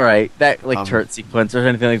like, all right, that like turret sequence or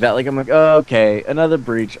anything like that. Like I'm like, oh, okay, another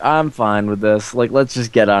breach. I'm fine with this. Like let's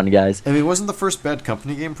just get on, guys. I mean, wasn't the first Bad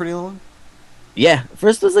Company game pretty long? Yeah,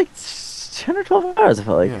 first was like 10 or 12 hours. I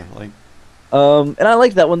felt like. Yeah, like. And I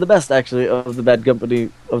like that one the best, actually, of the Bad Company,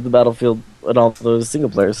 of the Battlefield, and all those single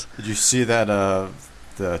players. Did you see that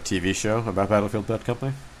the TV show about Battlefield Bad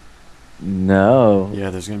Company? No. Yeah,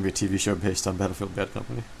 there's going to be a TV show based on Battlefield Bad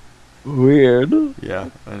Company. Weird. Yeah,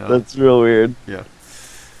 I know. That's real weird. Yeah.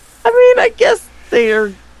 I mean, I guess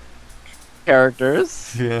they're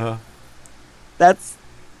characters. Yeah. That's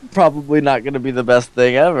probably not going to be the best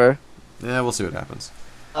thing ever. Yeah, we'll see what happens.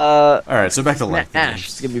 Uh, All right, so back to length. Mash.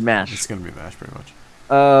 It's going to be Mash. It's going to be Mash, pretty much.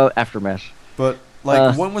 After Mash. But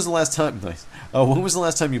when was the last time? Nice. When was the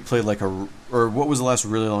last time you played or what was the last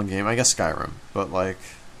really long game? I guess Skyrim, but like.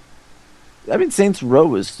 I mean, Saints Row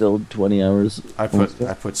was still 20 hours. I put a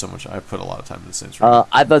lot of time into Saints Row.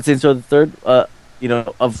 I thought Saints Row the Third.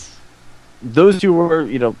 Of those two were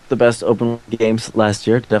the best open games last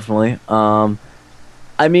year, definitely. I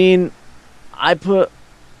mean, I put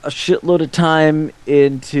a shitload of time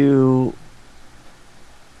into.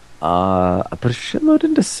 I put a shitload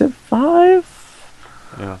into Civ 5.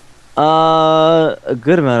 Yeah. A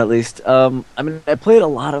good amount at least. I mean, I played a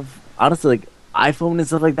lot of honestly like iPhone and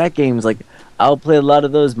stuff like that games. Like, I'll play a lot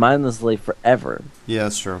of those mindlessly forever. Yeah,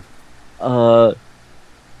 that's true.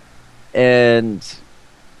 And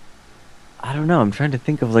I don't know. I'm trying to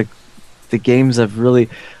think of like the games I've really.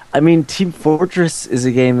 I mean, Team Fortress is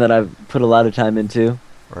a game that I've put a lot of time into.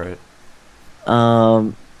 Right.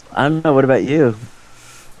 I don't know. What about you?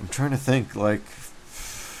 I'm trying to think. Like,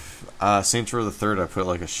 Saints Row the Third, I put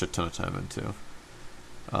like a shit ton of time into.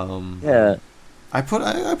 Yeah. I put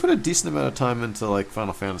a decent amount of time into like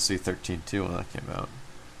Final Fantasy 13 too when that came out.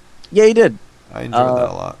 Yeah, you did. I enjoyed that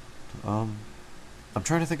a lot. I'm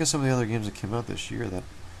trying to think of some of the other games that came out this year that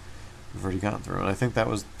we've already gotten through, and I think that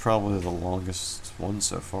was probably the longest one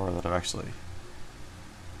so far that I've actually.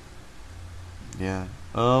 Yeah.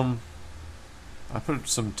 I put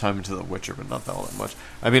some time into The Witcher, but not all that much.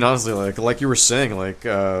 I mean, honestly, like you were saying, like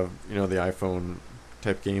the iPhone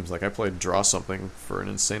type games. Like I played Draw Something for an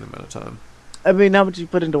insane amount of time. I mean, how much you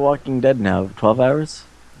put into Walking Dead now? 12 hours?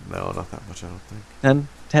 No, not that much. I don't think.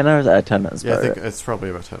 10 hours? 10 hours. Yeah, I think it's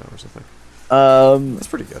probably about 10 hours. I think. That's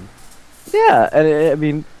pretty good. Yeah, and I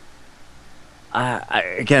mean, I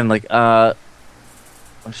again like I'm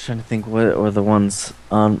just trying to think what were the ones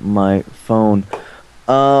on my phone.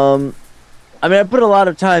 I mean, I put a lot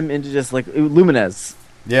of time into just like Lumines.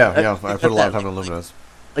 Yeah, I put a lot of time in Lumines.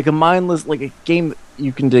 Like a mindless, like a game that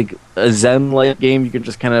you can dig, a Zen-like game. You can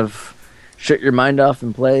just kind of shut your mind off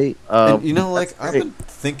and play. And, I've been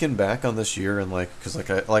thinking back on this year and because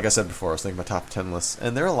like I said before, I was thinking my top 10 lists,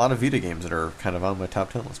 and there are a lot of Vita games that are kind of on my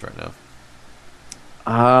top 10 list right now.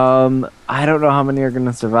 I don't know how many are going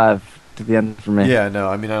to survive to the end for me. Yeah, no,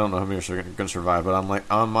 I mean, I don't know how many are going to survive, but I'm like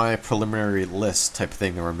on my preliminary list type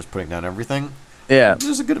thing where I'm just putting down everything. Yeah,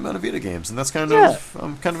 there's a good amount of Vita games, and that's kind of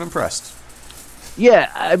I'm kind of impressed.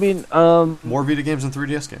 Yeah, I mean, more Vita games than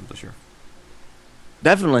 3DS games this year.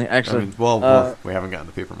 Definitely, actually. I mean, we haven't gotten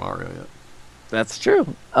to Paper Mario yet. That's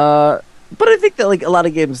true. But I think that like a lot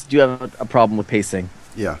of games do have a problem with pacing.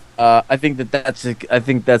 Yeah. I think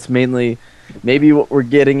that's mainly maybe what we're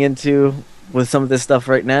getting into with some of this stuff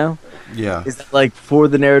right now. Yeah. Is that, like for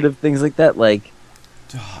the narrative things like that, like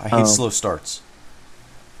I hate slow starts.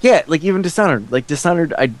 Yeah, like even Dishonored. Like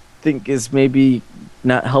Dishonored, I think is maybe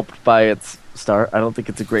not helped by its start. I don't think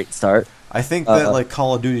it's a great start. I think that like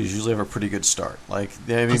Call of Duty usually have a pretty good start. Like,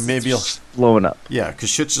 I mean, maybe you'll blowing up. Yeah, because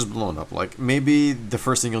shit's just blowing up. Like, maybe the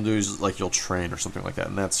first thing you'll do is like you'll train or something like that,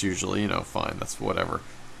 and that's usually fine. That's whatever.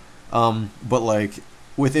 But like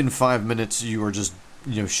within 5 minutes, you are just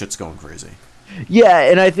shit's going crazy. Yeah,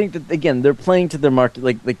 and I think that again they're playing to their market.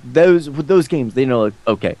 Like those with those games, they know like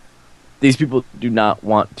okay, these people do not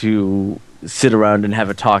want to sit around and have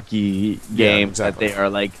a talky game exactly. that they are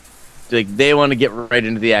like they want to get right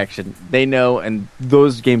into the action. They know, and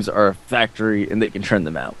those games are a factory, and they can churn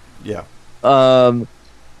them out. Yeah. I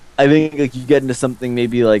think like you get into something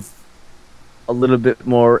maybe like a little bit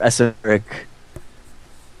more esoteric.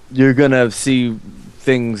 You're gonna see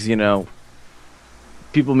things,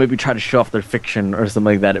 people maybe try to show off their fiction or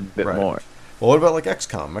something like that a bit more. Well, what about like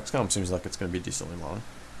XCOM? XCOM seems like it's going to be decently long.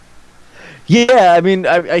 Yeah, I mean,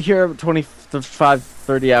 I hear 25,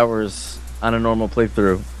 30 hours on a normal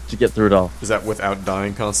playthrough to get through it all. Is that without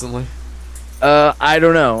dying constantly? I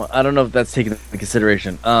don't know. I don't know if that's taken into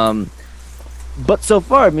consideration. But so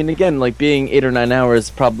far, I mean, again, like being 8 or 9 hours,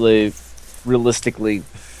 probably realistically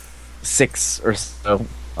 6 or so.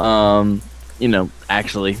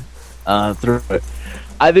 Actually, through it.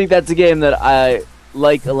 I think that's a game that I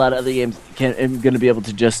like. A lot of other games am going to be able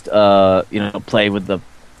to just play with the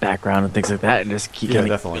background and things like that, and just keep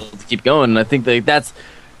definitely keep going. And I think that's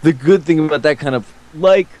the good thing about that kind of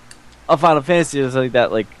like a Final Fantasy or something like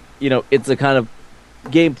that, like, it's a kind of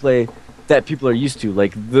gameplay that people are used to,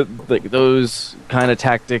 like those kind of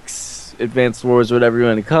tactics, advanced wars, whatever you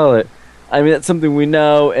want to call it. I mean, that's something we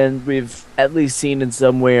know and we've at least seen in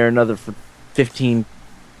some way or another for 15,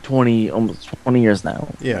 20, almost 20 years now.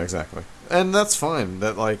 Yeah, exactly. And that's fine.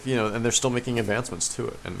 That, like, and they're still making advancements to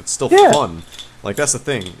it, and it's still Yeah. fun. Like, that's the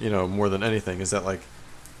thing, more than anything, is that, like,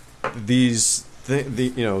 these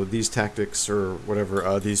these tactics or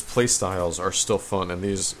whatever, these play styles are still fun, and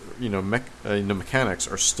these mechanics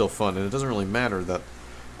are still fun, and it doesn't really matter that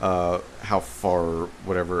how far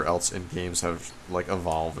whatever else in games have like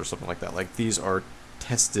evolved or something like that. Like, these are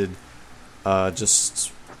tested,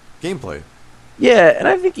 just gameplay. Yeah, and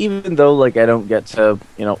I think even though like I don't get to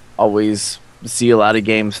always see a lot of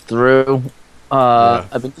games through, Yeah.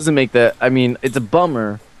 I mean, it doesn't make that. I mean, it's a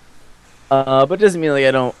bummer, but it doesn't mean like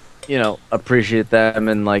I don't appreciate them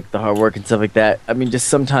and like the hard work and stuff like that. I mean, just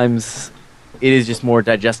sometimes it is just more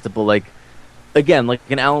digestible. Like, again, like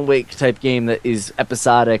an Alan Wake type game that is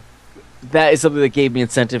episodic. That is something that gave me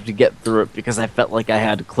incentive to get through it because I felt like I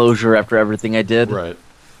had closure after everything I did. Right.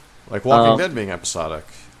 Like Walking Dead being episodic.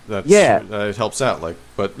 Yeah. It helps out. Like,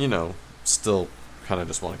 but still kind of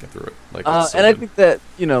just want to get through it. Like, it's so and I good. think that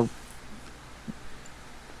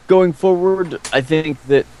going forward, I think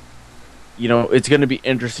that it's going to be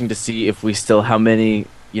interesting to see if we still how many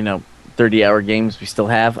 30-hour games we still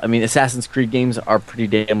have. I mean, Assassin's Creed games are pretty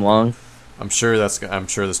damn long. I'm sure this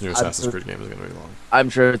new Assassin's Creed game is going to be long. I'm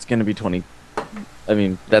sure it's going to be 20. I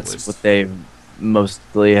mean, that's least. what they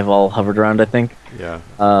mostly have all hovered around, I think. Yeah.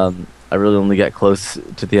 I really only got close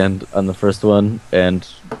to the end on the first one and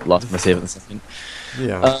lost my save in the second.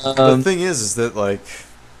 Yeah. The thing is that like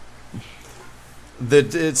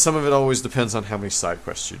some of it always depends on how many side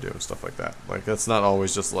quests you do and stuff like that. Like, that's not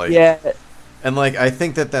always just like Yeah. And like I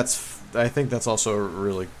think that's also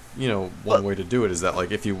really one way to do it is that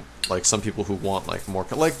like if you like some people who want like more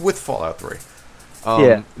like with Fallout 3,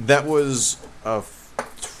 that was a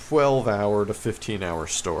 12-hour to 15-hour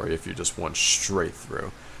story if you just went straight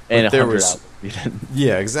through. And there was hours.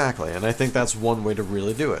 yeah, exactly, and I think that's one way to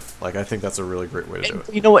really do it. Like, I think that's a really great way to do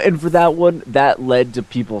it. You know what? And for that one, that led to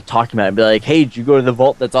people talking about it and be like, "Hey, did you go to the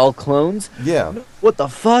vault that's all clones? Yeah, What the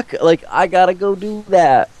fuck? Like, I gotta go do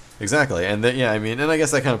that." exactly, and then, I mean, and I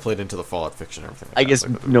guess that kind of played into the Fallout fiction and everything. Like I that. guess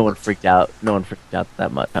Like, no one freaked out. No one freaked out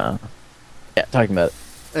that much. Yeah, talking about it.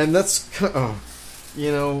 and that's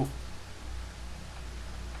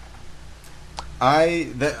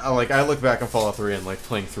I look back on Fallout 3 and like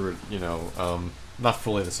playing through it, not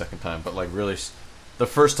fully the second time, but like really the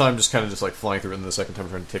first time just kind of just like flying through it, and the second time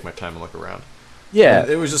trying to take my time and look around. Yeah, And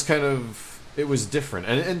it was just kind of it was different,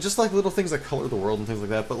 and just like little things that color the world and things like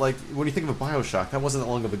that. But like when you think of a BioShock, that wasn't that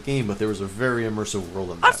long of a game, but there was a very immersive world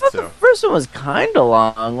in I that thought too. the first one was kind of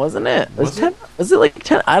long, wasn't it? Was it? 10? Was it like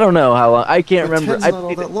 10? I don't know how long. I can't But remember. 10's not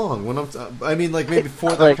all that long. When I mean, like maybe for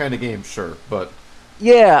that like- kind of game, sure, but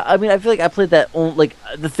Yeah, I mean, I feel like I played that. Like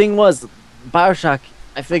the thing was, BioShock.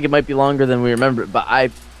 I think it might be longer than we remember, but I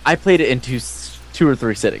played it in two or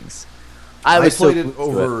three sittings. I was played so it glued to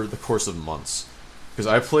over the course of months because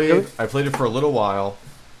I Really? played it for a little while,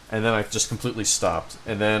 and then I just completely stopped.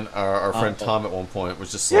 And then our friend Tom at one point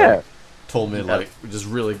was just like Yeah. told me Yeah. like just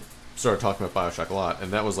really started talking about BioShock a lot,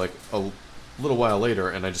 and that was like a little while later,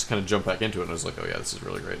 and I just kind of jumped back into it, and I was like, oh yeah, this is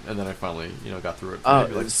really great. And then I finally got through it for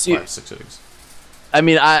maybe like see- 5-6 sittings. I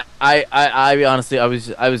mean, I honestly, I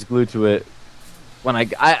was glued to it when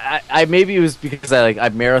I maybe it was because I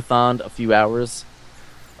marathoned a few hours,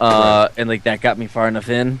 Right. and like that got me far enough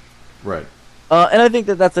in. Right. And I think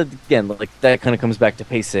that's again like that kind of comes back to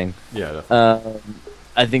pacing. Yeah. Definitely.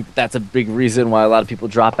 I think that's a big reason why a lot of people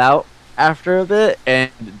drop out after a bit, and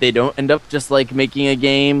they don't end up just like making a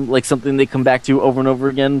game like something they come back to over and over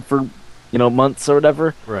again for months or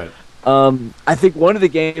whatever. Right. I think one of the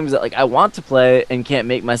games that like I want to play and can't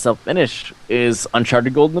make myself finish is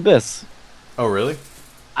Uncharted Golden Abyss. Oh really?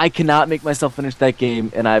 I cannot make myself finish that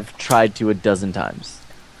game, and I've tried to a dozen times.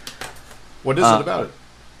 What is it about it?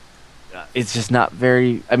 It's just not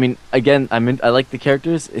very. I mean, again, I like the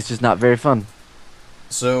characters. It's just not very fun.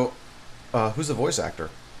 So, who's the voice actor?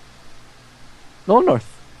 Nolan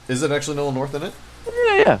North. Is it actually Nolan North in it?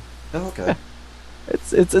 Yeah. Oh, okay.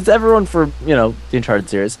 It's everyone for the Uncharted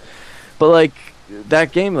series, but like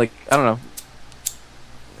that game, like I don't know,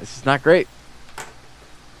 it's just not great.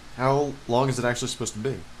 How long is it actually supposed to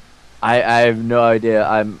be? I have no idea.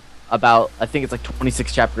 I think it's like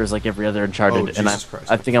 26 chapters, like every other Uncharted, Oh, and Jesus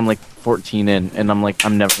Christ. I think I'm like 14 in, and I'm like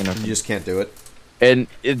I'm never gonna. You just can't do it. And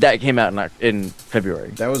that came out in February.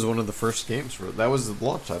 That was one of the first games that was the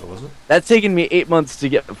launch title, wasn't it? That's taken me 8 months to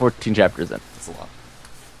get 14 chapters in. That's a lot.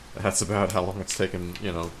 That's about how long it's taken.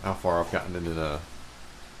 You know how far I've gotten into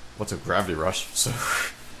what's a Gravity Rush. So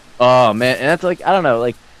Oh man, and that's like I don't know,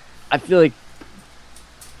 like I feel like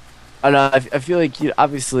I don't know, I feel like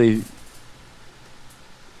obviously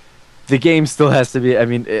the game still has to be. I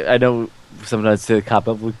mean, I know sometimes to cop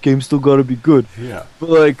up, like game still gotta be good, yeah, but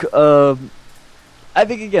like I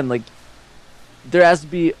think again, like there has to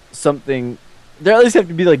be something. There at least have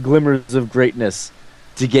to be like glimmers of greatness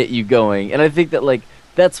to get you going, and I think that like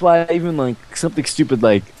that's why even like something stupid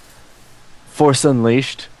like Force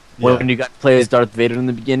Unleashed, yeah. when you got to play as Darth Vader in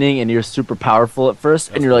the beginning, and you're super powerful at first,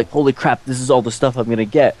 and That's you're cool. like, holy crap, this is all the stuff I'm gonna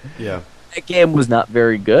get. Yeah. That game was not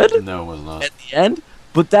very good No, it was not. at the end,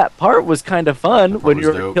 but that part was kind of fun part when was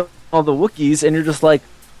you're dope. killing all the Wookiees, and you're just like,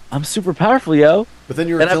 I'm super powerful, yo. But then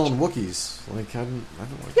you were And killing Wookiees. Like I don't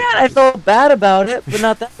like. Yeah, the I Wookiees. felt bad about it, but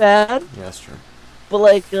not that bad. Yeah, that's true. But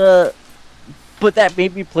like, but that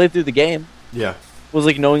made me play through the game. Yeah, Was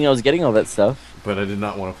like knowing I was getting all that stuff. but I did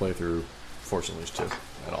not want to play through Force Unleashed 2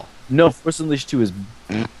 at all. No, Force Unleashed 2 is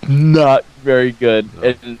not very good, No.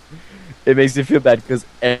 and it makes me feel bad because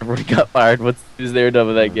everyone got fired once they were done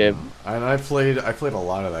with that game. And I played a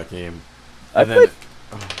lot of that game, I and then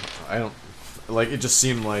played- I don't like. It just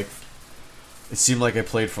seemed like I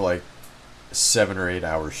played for like 7 or 8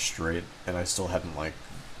 hours straight, and I still hadn't like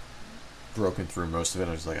broken through most of it.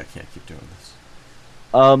 I was like, I can't keep doing this.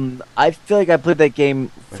 I feel like I played that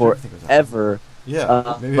game I don't think it was that forever.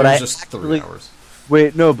 Yeah, maybe but it was I just 3 actually- hours.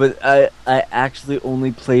 Wait, no, but I actually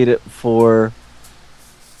only played it for.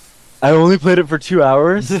 I only played it for 2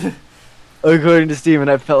 hours, according to Steam, and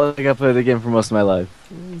I felt like I played the game for most of my life.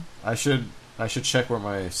 I should check where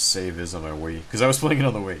my save is on my Wii because I was playing it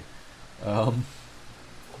on the Wii.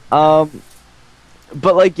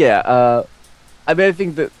 But like, yeah, I mean, I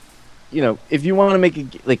think that if you want to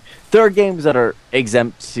make like, there are games that are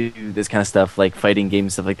exempt to this kind of stuff, like fighting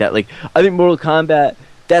games, stuff like that. Like, I think Mortal Kombat,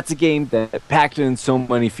 that's a game that packed in so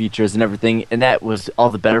many features and everything, and that was all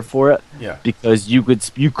the better for it Yeah, because you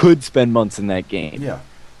could spend months in that game. yeah,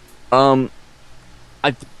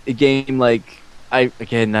 A game like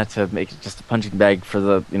again, not to make it just a punching bag for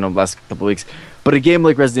the last couple weeks, but a game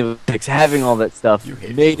like Resident Evil 6 having all that stuff you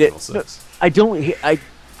hate made Resident it. Evil No, 6. I don't.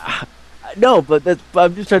 No, but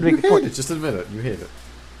I'm just trying to You make a hate point. it. Just admit it. You hate it.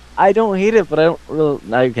 I don't hate it, but I don't really.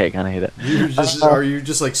 Okay, kind of hate it. You just are you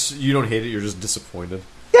just like you don't hate it. You're just disappointed.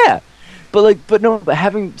 Yeah, but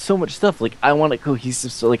having so much stuff, like I want a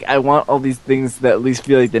cohesive story. Like I want all these things that at least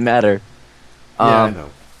feel like they matter. Yeah, I know.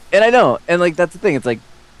 And I know, and like that's the thing. It's like,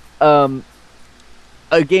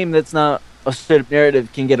 a game that's not a straight up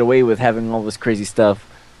narrative can get away with having all this crazy stuff.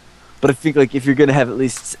 But I think like if you're gonna have at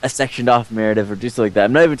least a sectioned off narrative or do something like that,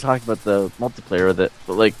 I'm not even talking about the multiplayer with it,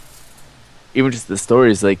 but like even just the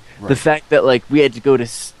stories, like the Right. fact that like we had to go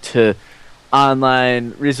to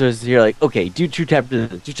online resources here, like okay, do two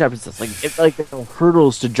chapters, like it's like there are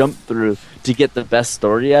hurdles to jump through to get the best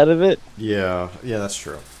story out of it. Yeah, that's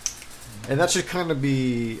true. And that should kind of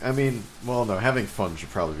be. I mean, well, no, having fun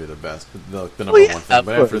should probably be the best, but the number Well, yeah, one thing. of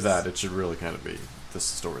But after course. that, it should really kind of be the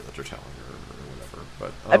story that you're telling or whatever.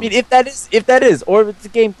 But I mean, if that is, or if it's a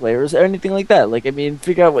gameplay or anything like that, like I mean,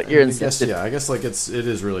 figure out what you're I guess, incentive. yeah, I guess like it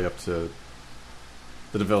is really up to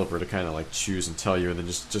the developer to kind of like choose and tell you, and then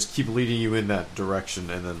just keep leading you in that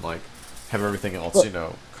direction, and then like have everything else,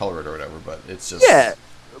 Well- color it or whatever. But it's just Yeah,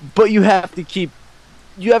 but you have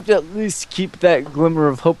to at least keep that glimmer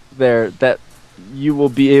of hope there that you will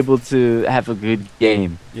be able to have a good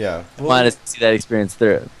game. yeah. I want to see that experience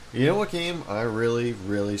through. You know what game I really,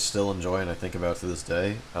 really still enjoy and I think about to this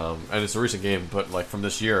day? And it's a recent game, but like from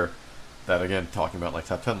this year, that again, talking about like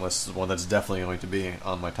top 10 lists, one that's definitely going to be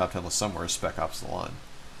on my top 10 list somewhere is Spec Ops: The Line.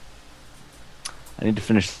 I need to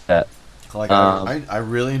finish that. Like, I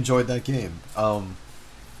really enjoyed that game.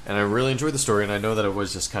 And I really enjoyed the story, and I know that it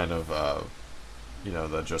was just kind of,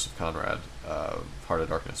 the Joseph Conrad, Heart of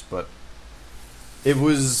Darkness, but it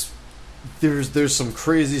was, there's some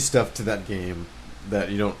crazy stuff to that game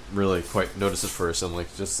that you don't really quite notice at first, and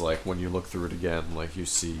like just like when you look through it again, like you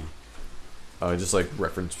see just like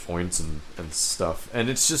reference points and stuff, and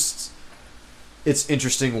it's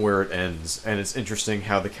interesting where it ends, and it's interesting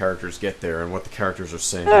how the characters get there and what the characters are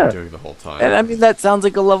saying Yeah. and doing the whole time. And I mean, that sounds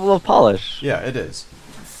like a level of polish. Yeah, it is.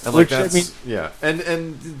 And like Which, I that's mean- yeah, and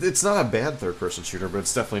it's not a bad third-person shooter, but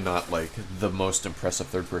it's definitely not like the most impressive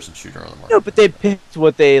third-person shooter on the market. No, but they picked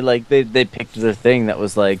what they like. They picked their thing that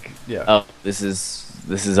was like, Yeah. oh, this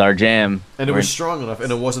is our jam. And it We're was strong enough,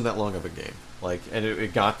 and it wasn't that long of a game. Like, and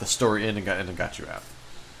it got the story in and got you out.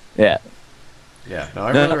 Yeah. Yeah, no,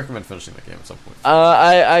 I really recommend finishing that game at some point.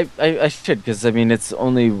 I should, because I mean it's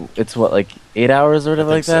what, like 8 hours or whatever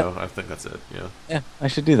like that. I think that's it. Yeah. Yeah, I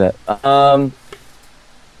should do that.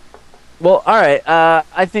 Well, all right.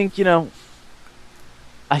 I think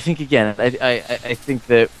I think again. I think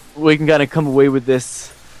that we can kind of come away with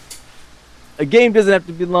this. A game doesn't have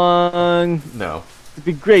to be long. No. To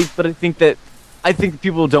be great, but I think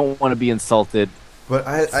people don't want to be insulted. But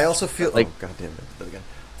I also feel like, oh god damn it, that again.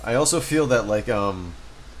 I also feel that like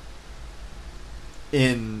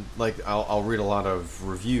in like I'll read a lot of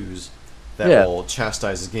reviews that will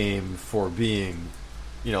chastise a game for being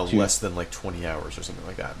less than like 20 hours or something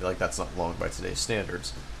like that. Like that's not long by today's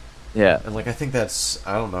standards. Yeah. And like I think that's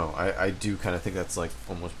I don't know. I do kind of think that's like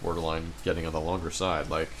almost borderline getting on the longer side.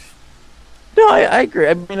 Like no, I agree.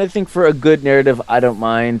 I mean, I think for a good narrative, I don't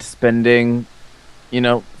mind spending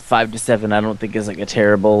 5 to 7. I don't think is like a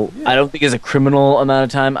terrible. Yeah. I don't think is a criminal amount of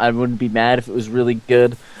time. I wouldn't be mad if it was really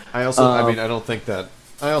good. I also, I mean, I don't think that.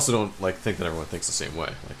 I also don't think that everyone thinks the same way.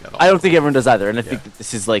 Like at all. I don't think everyone does either, and I think that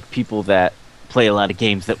this is like people that play a lot of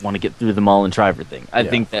games that want to get through them all and try everything. I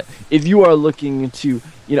think that if you are looking to,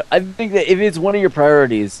 I think that if it's one of your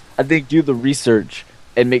priorities, I think do the research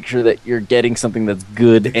and make sure that you're getting something that's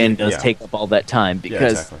good and does take up all that time,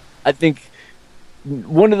 because I think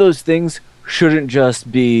one of those things shouldn't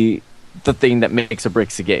just be the thing that makes or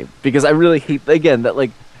breaks a game, because I really hate again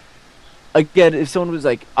if someone was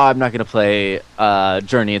like, oh, I'm not gonna play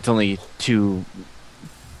Journey, it's only two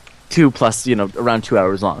plus around 2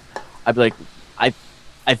 hours long, I'd be like,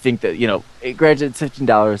 I think that granted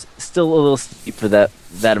 $15 still a little steep for that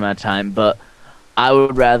amount of time, but I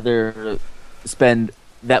would rather spend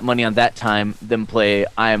that money on that time than play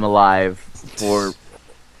I Am Alive for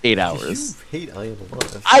 8 hours. You hate I Am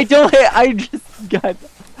Alive. I don't hate. I just got.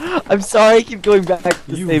 I'm sorry. I keep going back to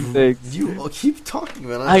the same thing. You keep talking,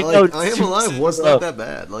 man. I know. I Am Alive was not that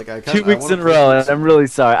bad. Like 2 weeks in a row, and I'm really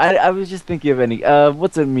sorry. I was just thinking of any.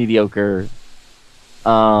 What's a mediocre?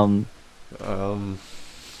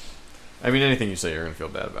 I mean, anything you say, you're gonna feel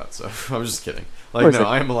bad about. So I'm just kidding. Like, no,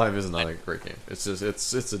 I Am Alive is not a great game. It's just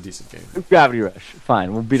it's a decent game. Gravity Rush,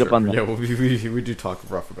 fine. We'll beat up on that. Yeah, we do talk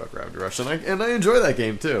rough about Gravity Rush, and I enjoy that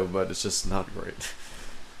game too, but it's just not great.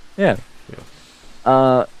 Yeah.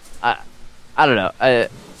 I don't know. I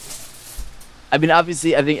mean,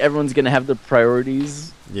 obviously, I think everyone's gonna have their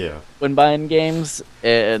priorities. Yeah. When buying games,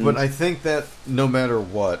 but I think that no matter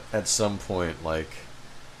what, at some point, like,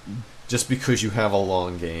 just because you have a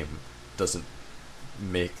long game doesn't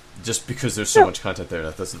make. Just because there's so much content there,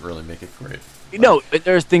 that doesn't really make it great. No,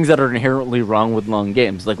 there's things that are inherently wrong with long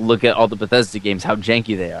games. Like, look at all the Bethesda games, how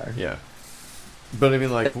janky they are. Yeah. But I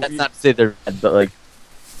mean, like, that's not to say they're bad,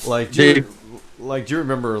 but do you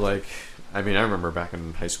remember, like, I mean, I remember back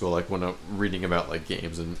in high school, like, when I'm reading about, like,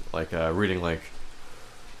 games and, like, reading, like,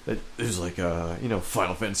 it was like,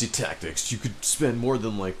 Final Fantasy Tactics. You could spend more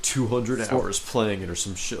than, like, 200 hours playing it or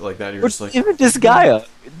some shit like that. You're just like... Even Disgaea,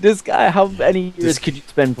 how many years could you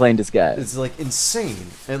spend playing Disgaea? It's, like, insane.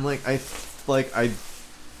 And, like, I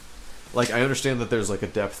understand that there's, like, a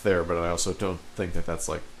depth there, but I also don't think that that's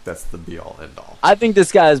the be-all, end-all. I think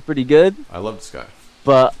Disgaea is pretty good. I love Disgaea.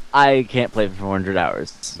 But I can't play for 400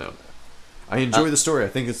 hours. No. I enjoy the story. I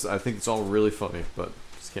think it's all really funny, but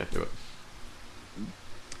just can't do it.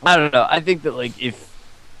 I don't know. I think that, like, if,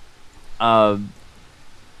 obviously,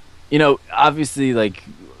 like,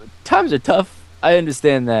 times are tough. I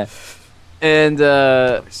understand that. And,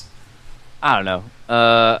 I don't know.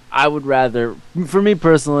 I would rather, for me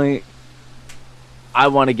personally, I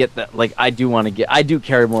want to get that, like, I do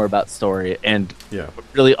care more about story and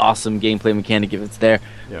really awesome gameplay mechanic if it's there.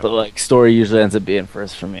 Yeah. But, like, story usually ends up being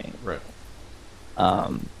first for me. Right.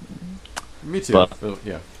 Me too. But,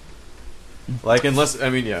 yeah. Like, unless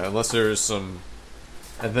there's some,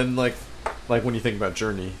 and then like when you think about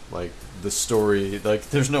Journey, like the story, like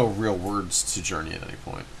there's no real words to Journey at any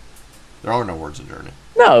point. There are no words in Journey.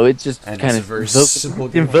 No, it's just and kind of very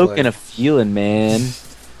simple invoking a feeling, man.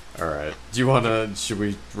 All right. Do you want to? Should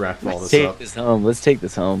we wrap all this up? Let's take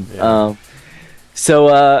this home. Yeah.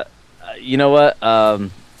 So, you know what? I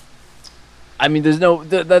mean, there's no.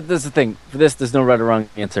 That's the thing. For this, there's no right or wrong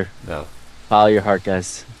answer. No. Follow your heart,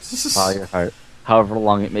 guys. Follow your heart, however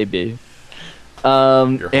long it may be. Your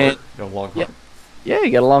heart. You got a long heart. Yeah,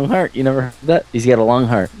 you got a long heart. You never heard that? He's got a long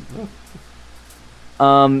heart. You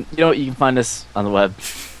know what? You can find us on the web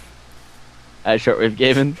at Shortwave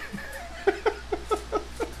Gaming.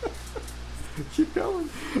 Keep going.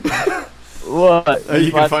 What?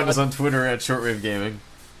 You can find us on Twitter at Shortwave Gaming.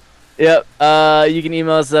 Yep. You can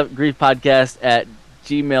email us up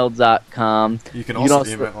griefpodcast@gmail.com. You can also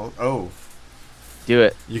email. Oh. Do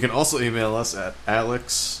it. You can also email us at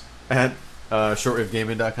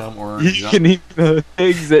alex@shortwavegaming.com or You can email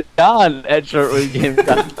things at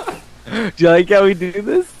John@shortwavegaming.com. Do you like how we do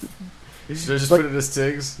this? Should I just put it as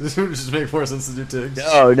Tiggs? This would just make more sense to do Tiggs.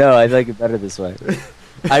 No, I like it better this way.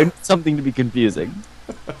 I need something to be confusing.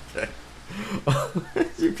 Okay.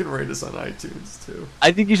 You can rate us on iTunes too.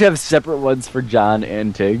 I think you should have separate ones for John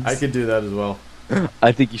and Tiggs. I could do that as well.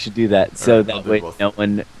 I think you should do that so right, that way no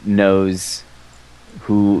one knows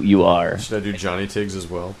who you are. Should I do Johnny Tiggs as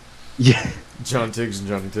well? Yeah. John Tiggs and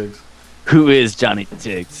Johnny Tiggs. Who is Johnny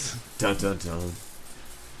Tiggs? Dun dun dun.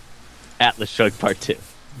 Atlas Shrugged Part 2.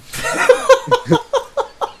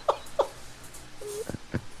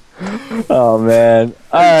 Oh man.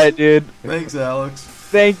 Alright, dude. Thanks, Alex.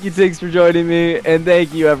 Thank you, Tiggs, for joining me, and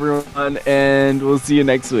thank you everyone, and we'll see you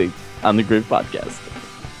next week on the Groove Podcast.